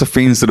 Och så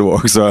finns det då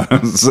också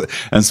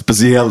en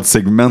speciellt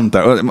segment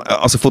där.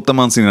 Alltså fotar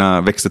man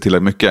sina växter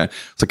tillräckligt mycket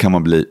så kan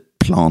man bli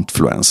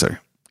plantfluencer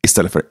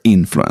istället för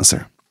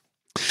influencer.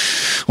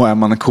 Och är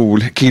man en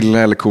cool kille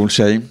eller cool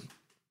tjej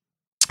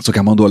så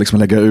kan man då liksom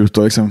lägga ut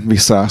då liksom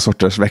vissa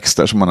sorters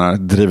växter som man har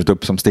drivit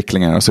upp som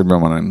sticklingar och så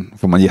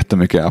får man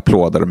jättemycket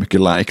applåder och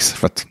mycket likes.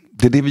 För att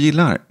det är det vi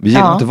gillar. Vi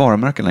gillar inte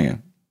varumärken längre.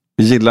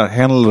 Vi gillar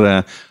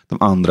hellre de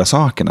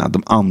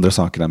andra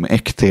sakerna med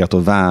äkthet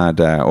och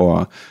värde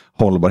och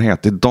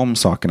hållbarhet. Det är de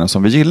sakerna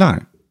som vi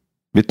gillar.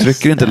 Vi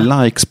trycker inte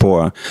likes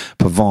på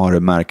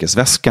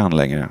varumärkesväskan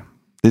längre.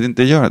 Det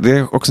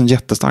är också en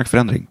jättestark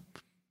förändring.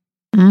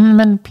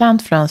 Men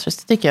plantfluencers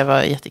tycker jag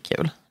var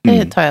jättekul.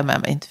 Det tar jag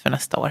med mig inte för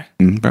nästa år.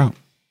 Bra.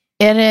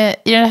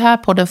 I den här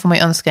podden får man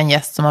ju önska en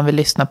gäst som man vill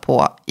lyssna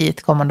på i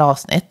ett kommande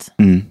avsnitt.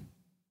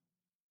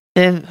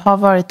 Det har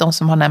varit de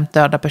som har nämnt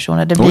döda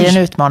personer. Det blir en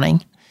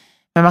utmaning.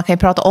 Men man kan ju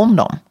prata om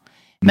dem.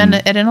 Men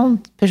är det någon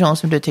person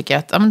som du tycker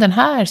att men den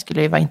här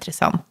skulle ju vara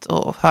intressant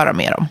att höra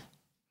mer om?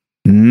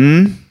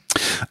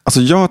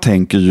 Alltså jag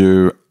tänker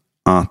ju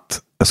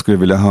att jag skulle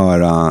vilja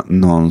höra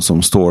någon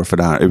som står för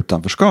det här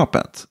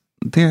utanförskapet.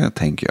 Det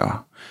tänker jag.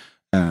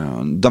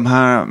 De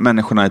här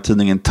människorna i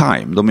tidningen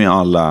Time, de är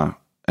alla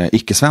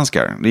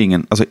icke-svenskar. Det är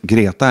ingen, alltså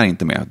Greta är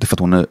inte med, det är för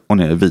att hon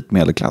är vit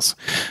medelklass.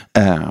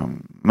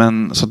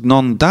 Men så att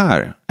någon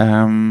där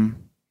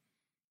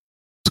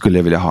skulle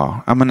jag vilja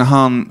ha. Ja, men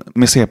han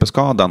med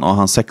CP-skadan och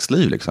hans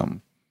sexliv liksom.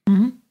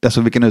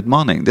 Alltså vilken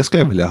utmaning, det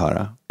skulle jag vilja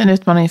höra. En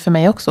utmaning för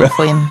mig också att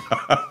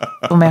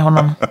få med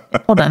honom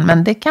på den,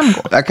 men det kan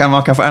gå. Det kan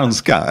man få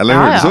önska, eller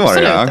hur? Ja, Så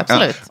absolut, det,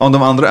 absolut. Om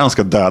de andra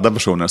önskar döda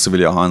personer så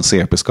vill jag ha en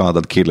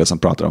CP-skadad kille som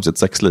pratar om sitt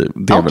sexliv.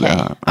 Det vill jag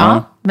ha.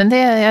 Ja, men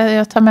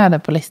jag tar med det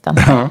på listan.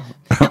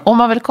 Om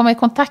man vill komma i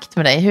kontakt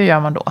med dig, hur gör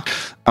man då?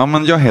 Ja,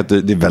 men det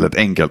är väldigt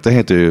enkelt. Jag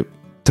heter ju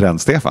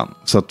Trend-Stefan.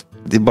 Så att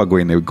det är bara att gå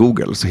in i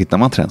Google så hittar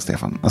man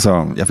Trend-Stefan.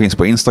 Alltså, jag finns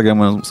på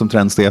Instagram som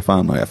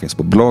Trend-Stefan och jag finns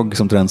på blogg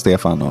som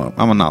Trend-Stefan och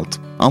ja, men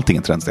allting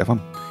är Trend-Stefan.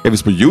 Jag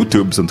finns på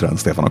YouTube som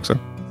Trend-Stefan också.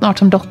 Snart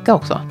som docka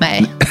också?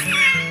 Nej.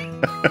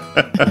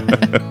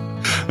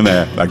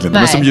 Nej, verkligen inte.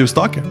 Men som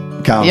ljusstake.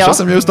 Kanske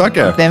som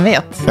ljusstake. Vem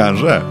vet?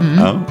 Kanske.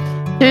 Ja.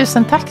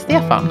 Tusen tack,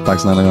 Stefan. Tack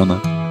snälla, Jonna.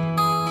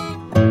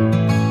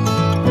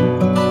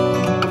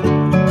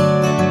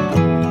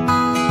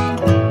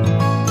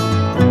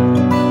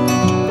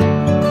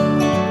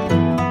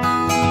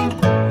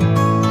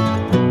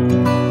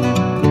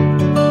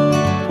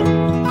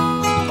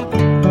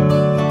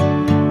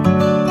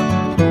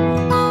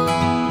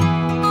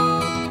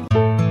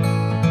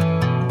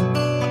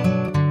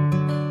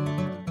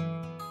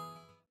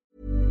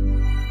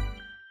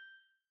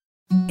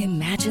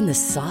 Imagine the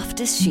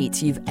softest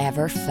sheets you've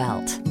ever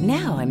felt.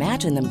 Now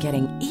imagine them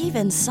getting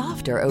even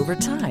softer over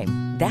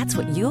time. That's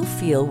what you'll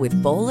feel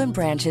with Boll &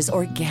 Branch's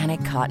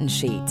organic cotton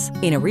sheets.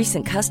 In a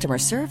recent customer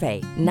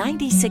survey,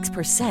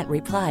 96%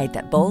 replied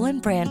that Boll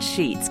 & Branch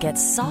sheets get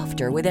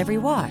softer with every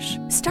wash.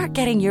 Start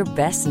getting your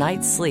best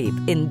night's sleep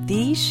in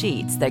these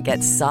sheets that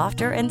get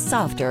softer and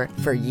softer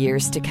for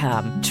years to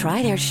come.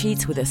 Try their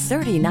sheets with a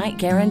 30-night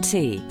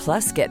guarantee.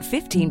 Plus, get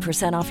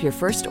 15% off your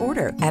first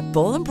order at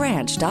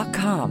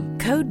bollandbranch.com.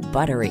 Code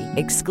BUTTERY.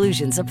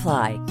 Exclusions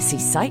apply. See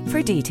site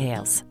for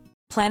details.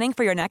 Planning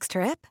for your next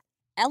trip?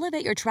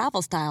 Elevate your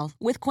travel style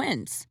with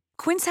Quince.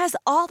 Quince has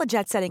all the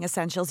jet-setting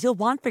essentials you'll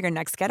want for your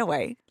next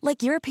getaway,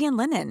 like European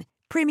linen,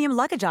 premium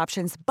luggage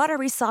options,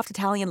 buttery soft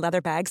Italian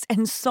leather bags,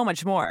 and so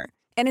much more.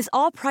 And is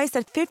all priced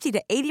at 50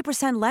 to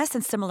 80% less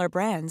than similar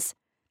brands.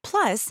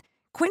 Plus,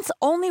 Quince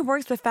only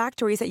works with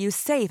factories that use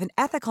safe and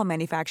ethical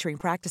manufacturing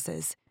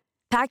practices.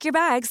 Pack your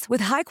bags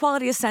with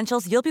high-quality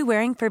essentials you'll be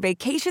wearing for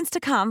vacations to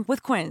come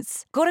with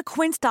Quince. Go to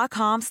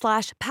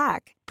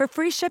quince.com/pack for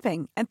free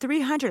shipping and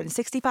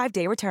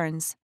 365-day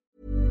returns.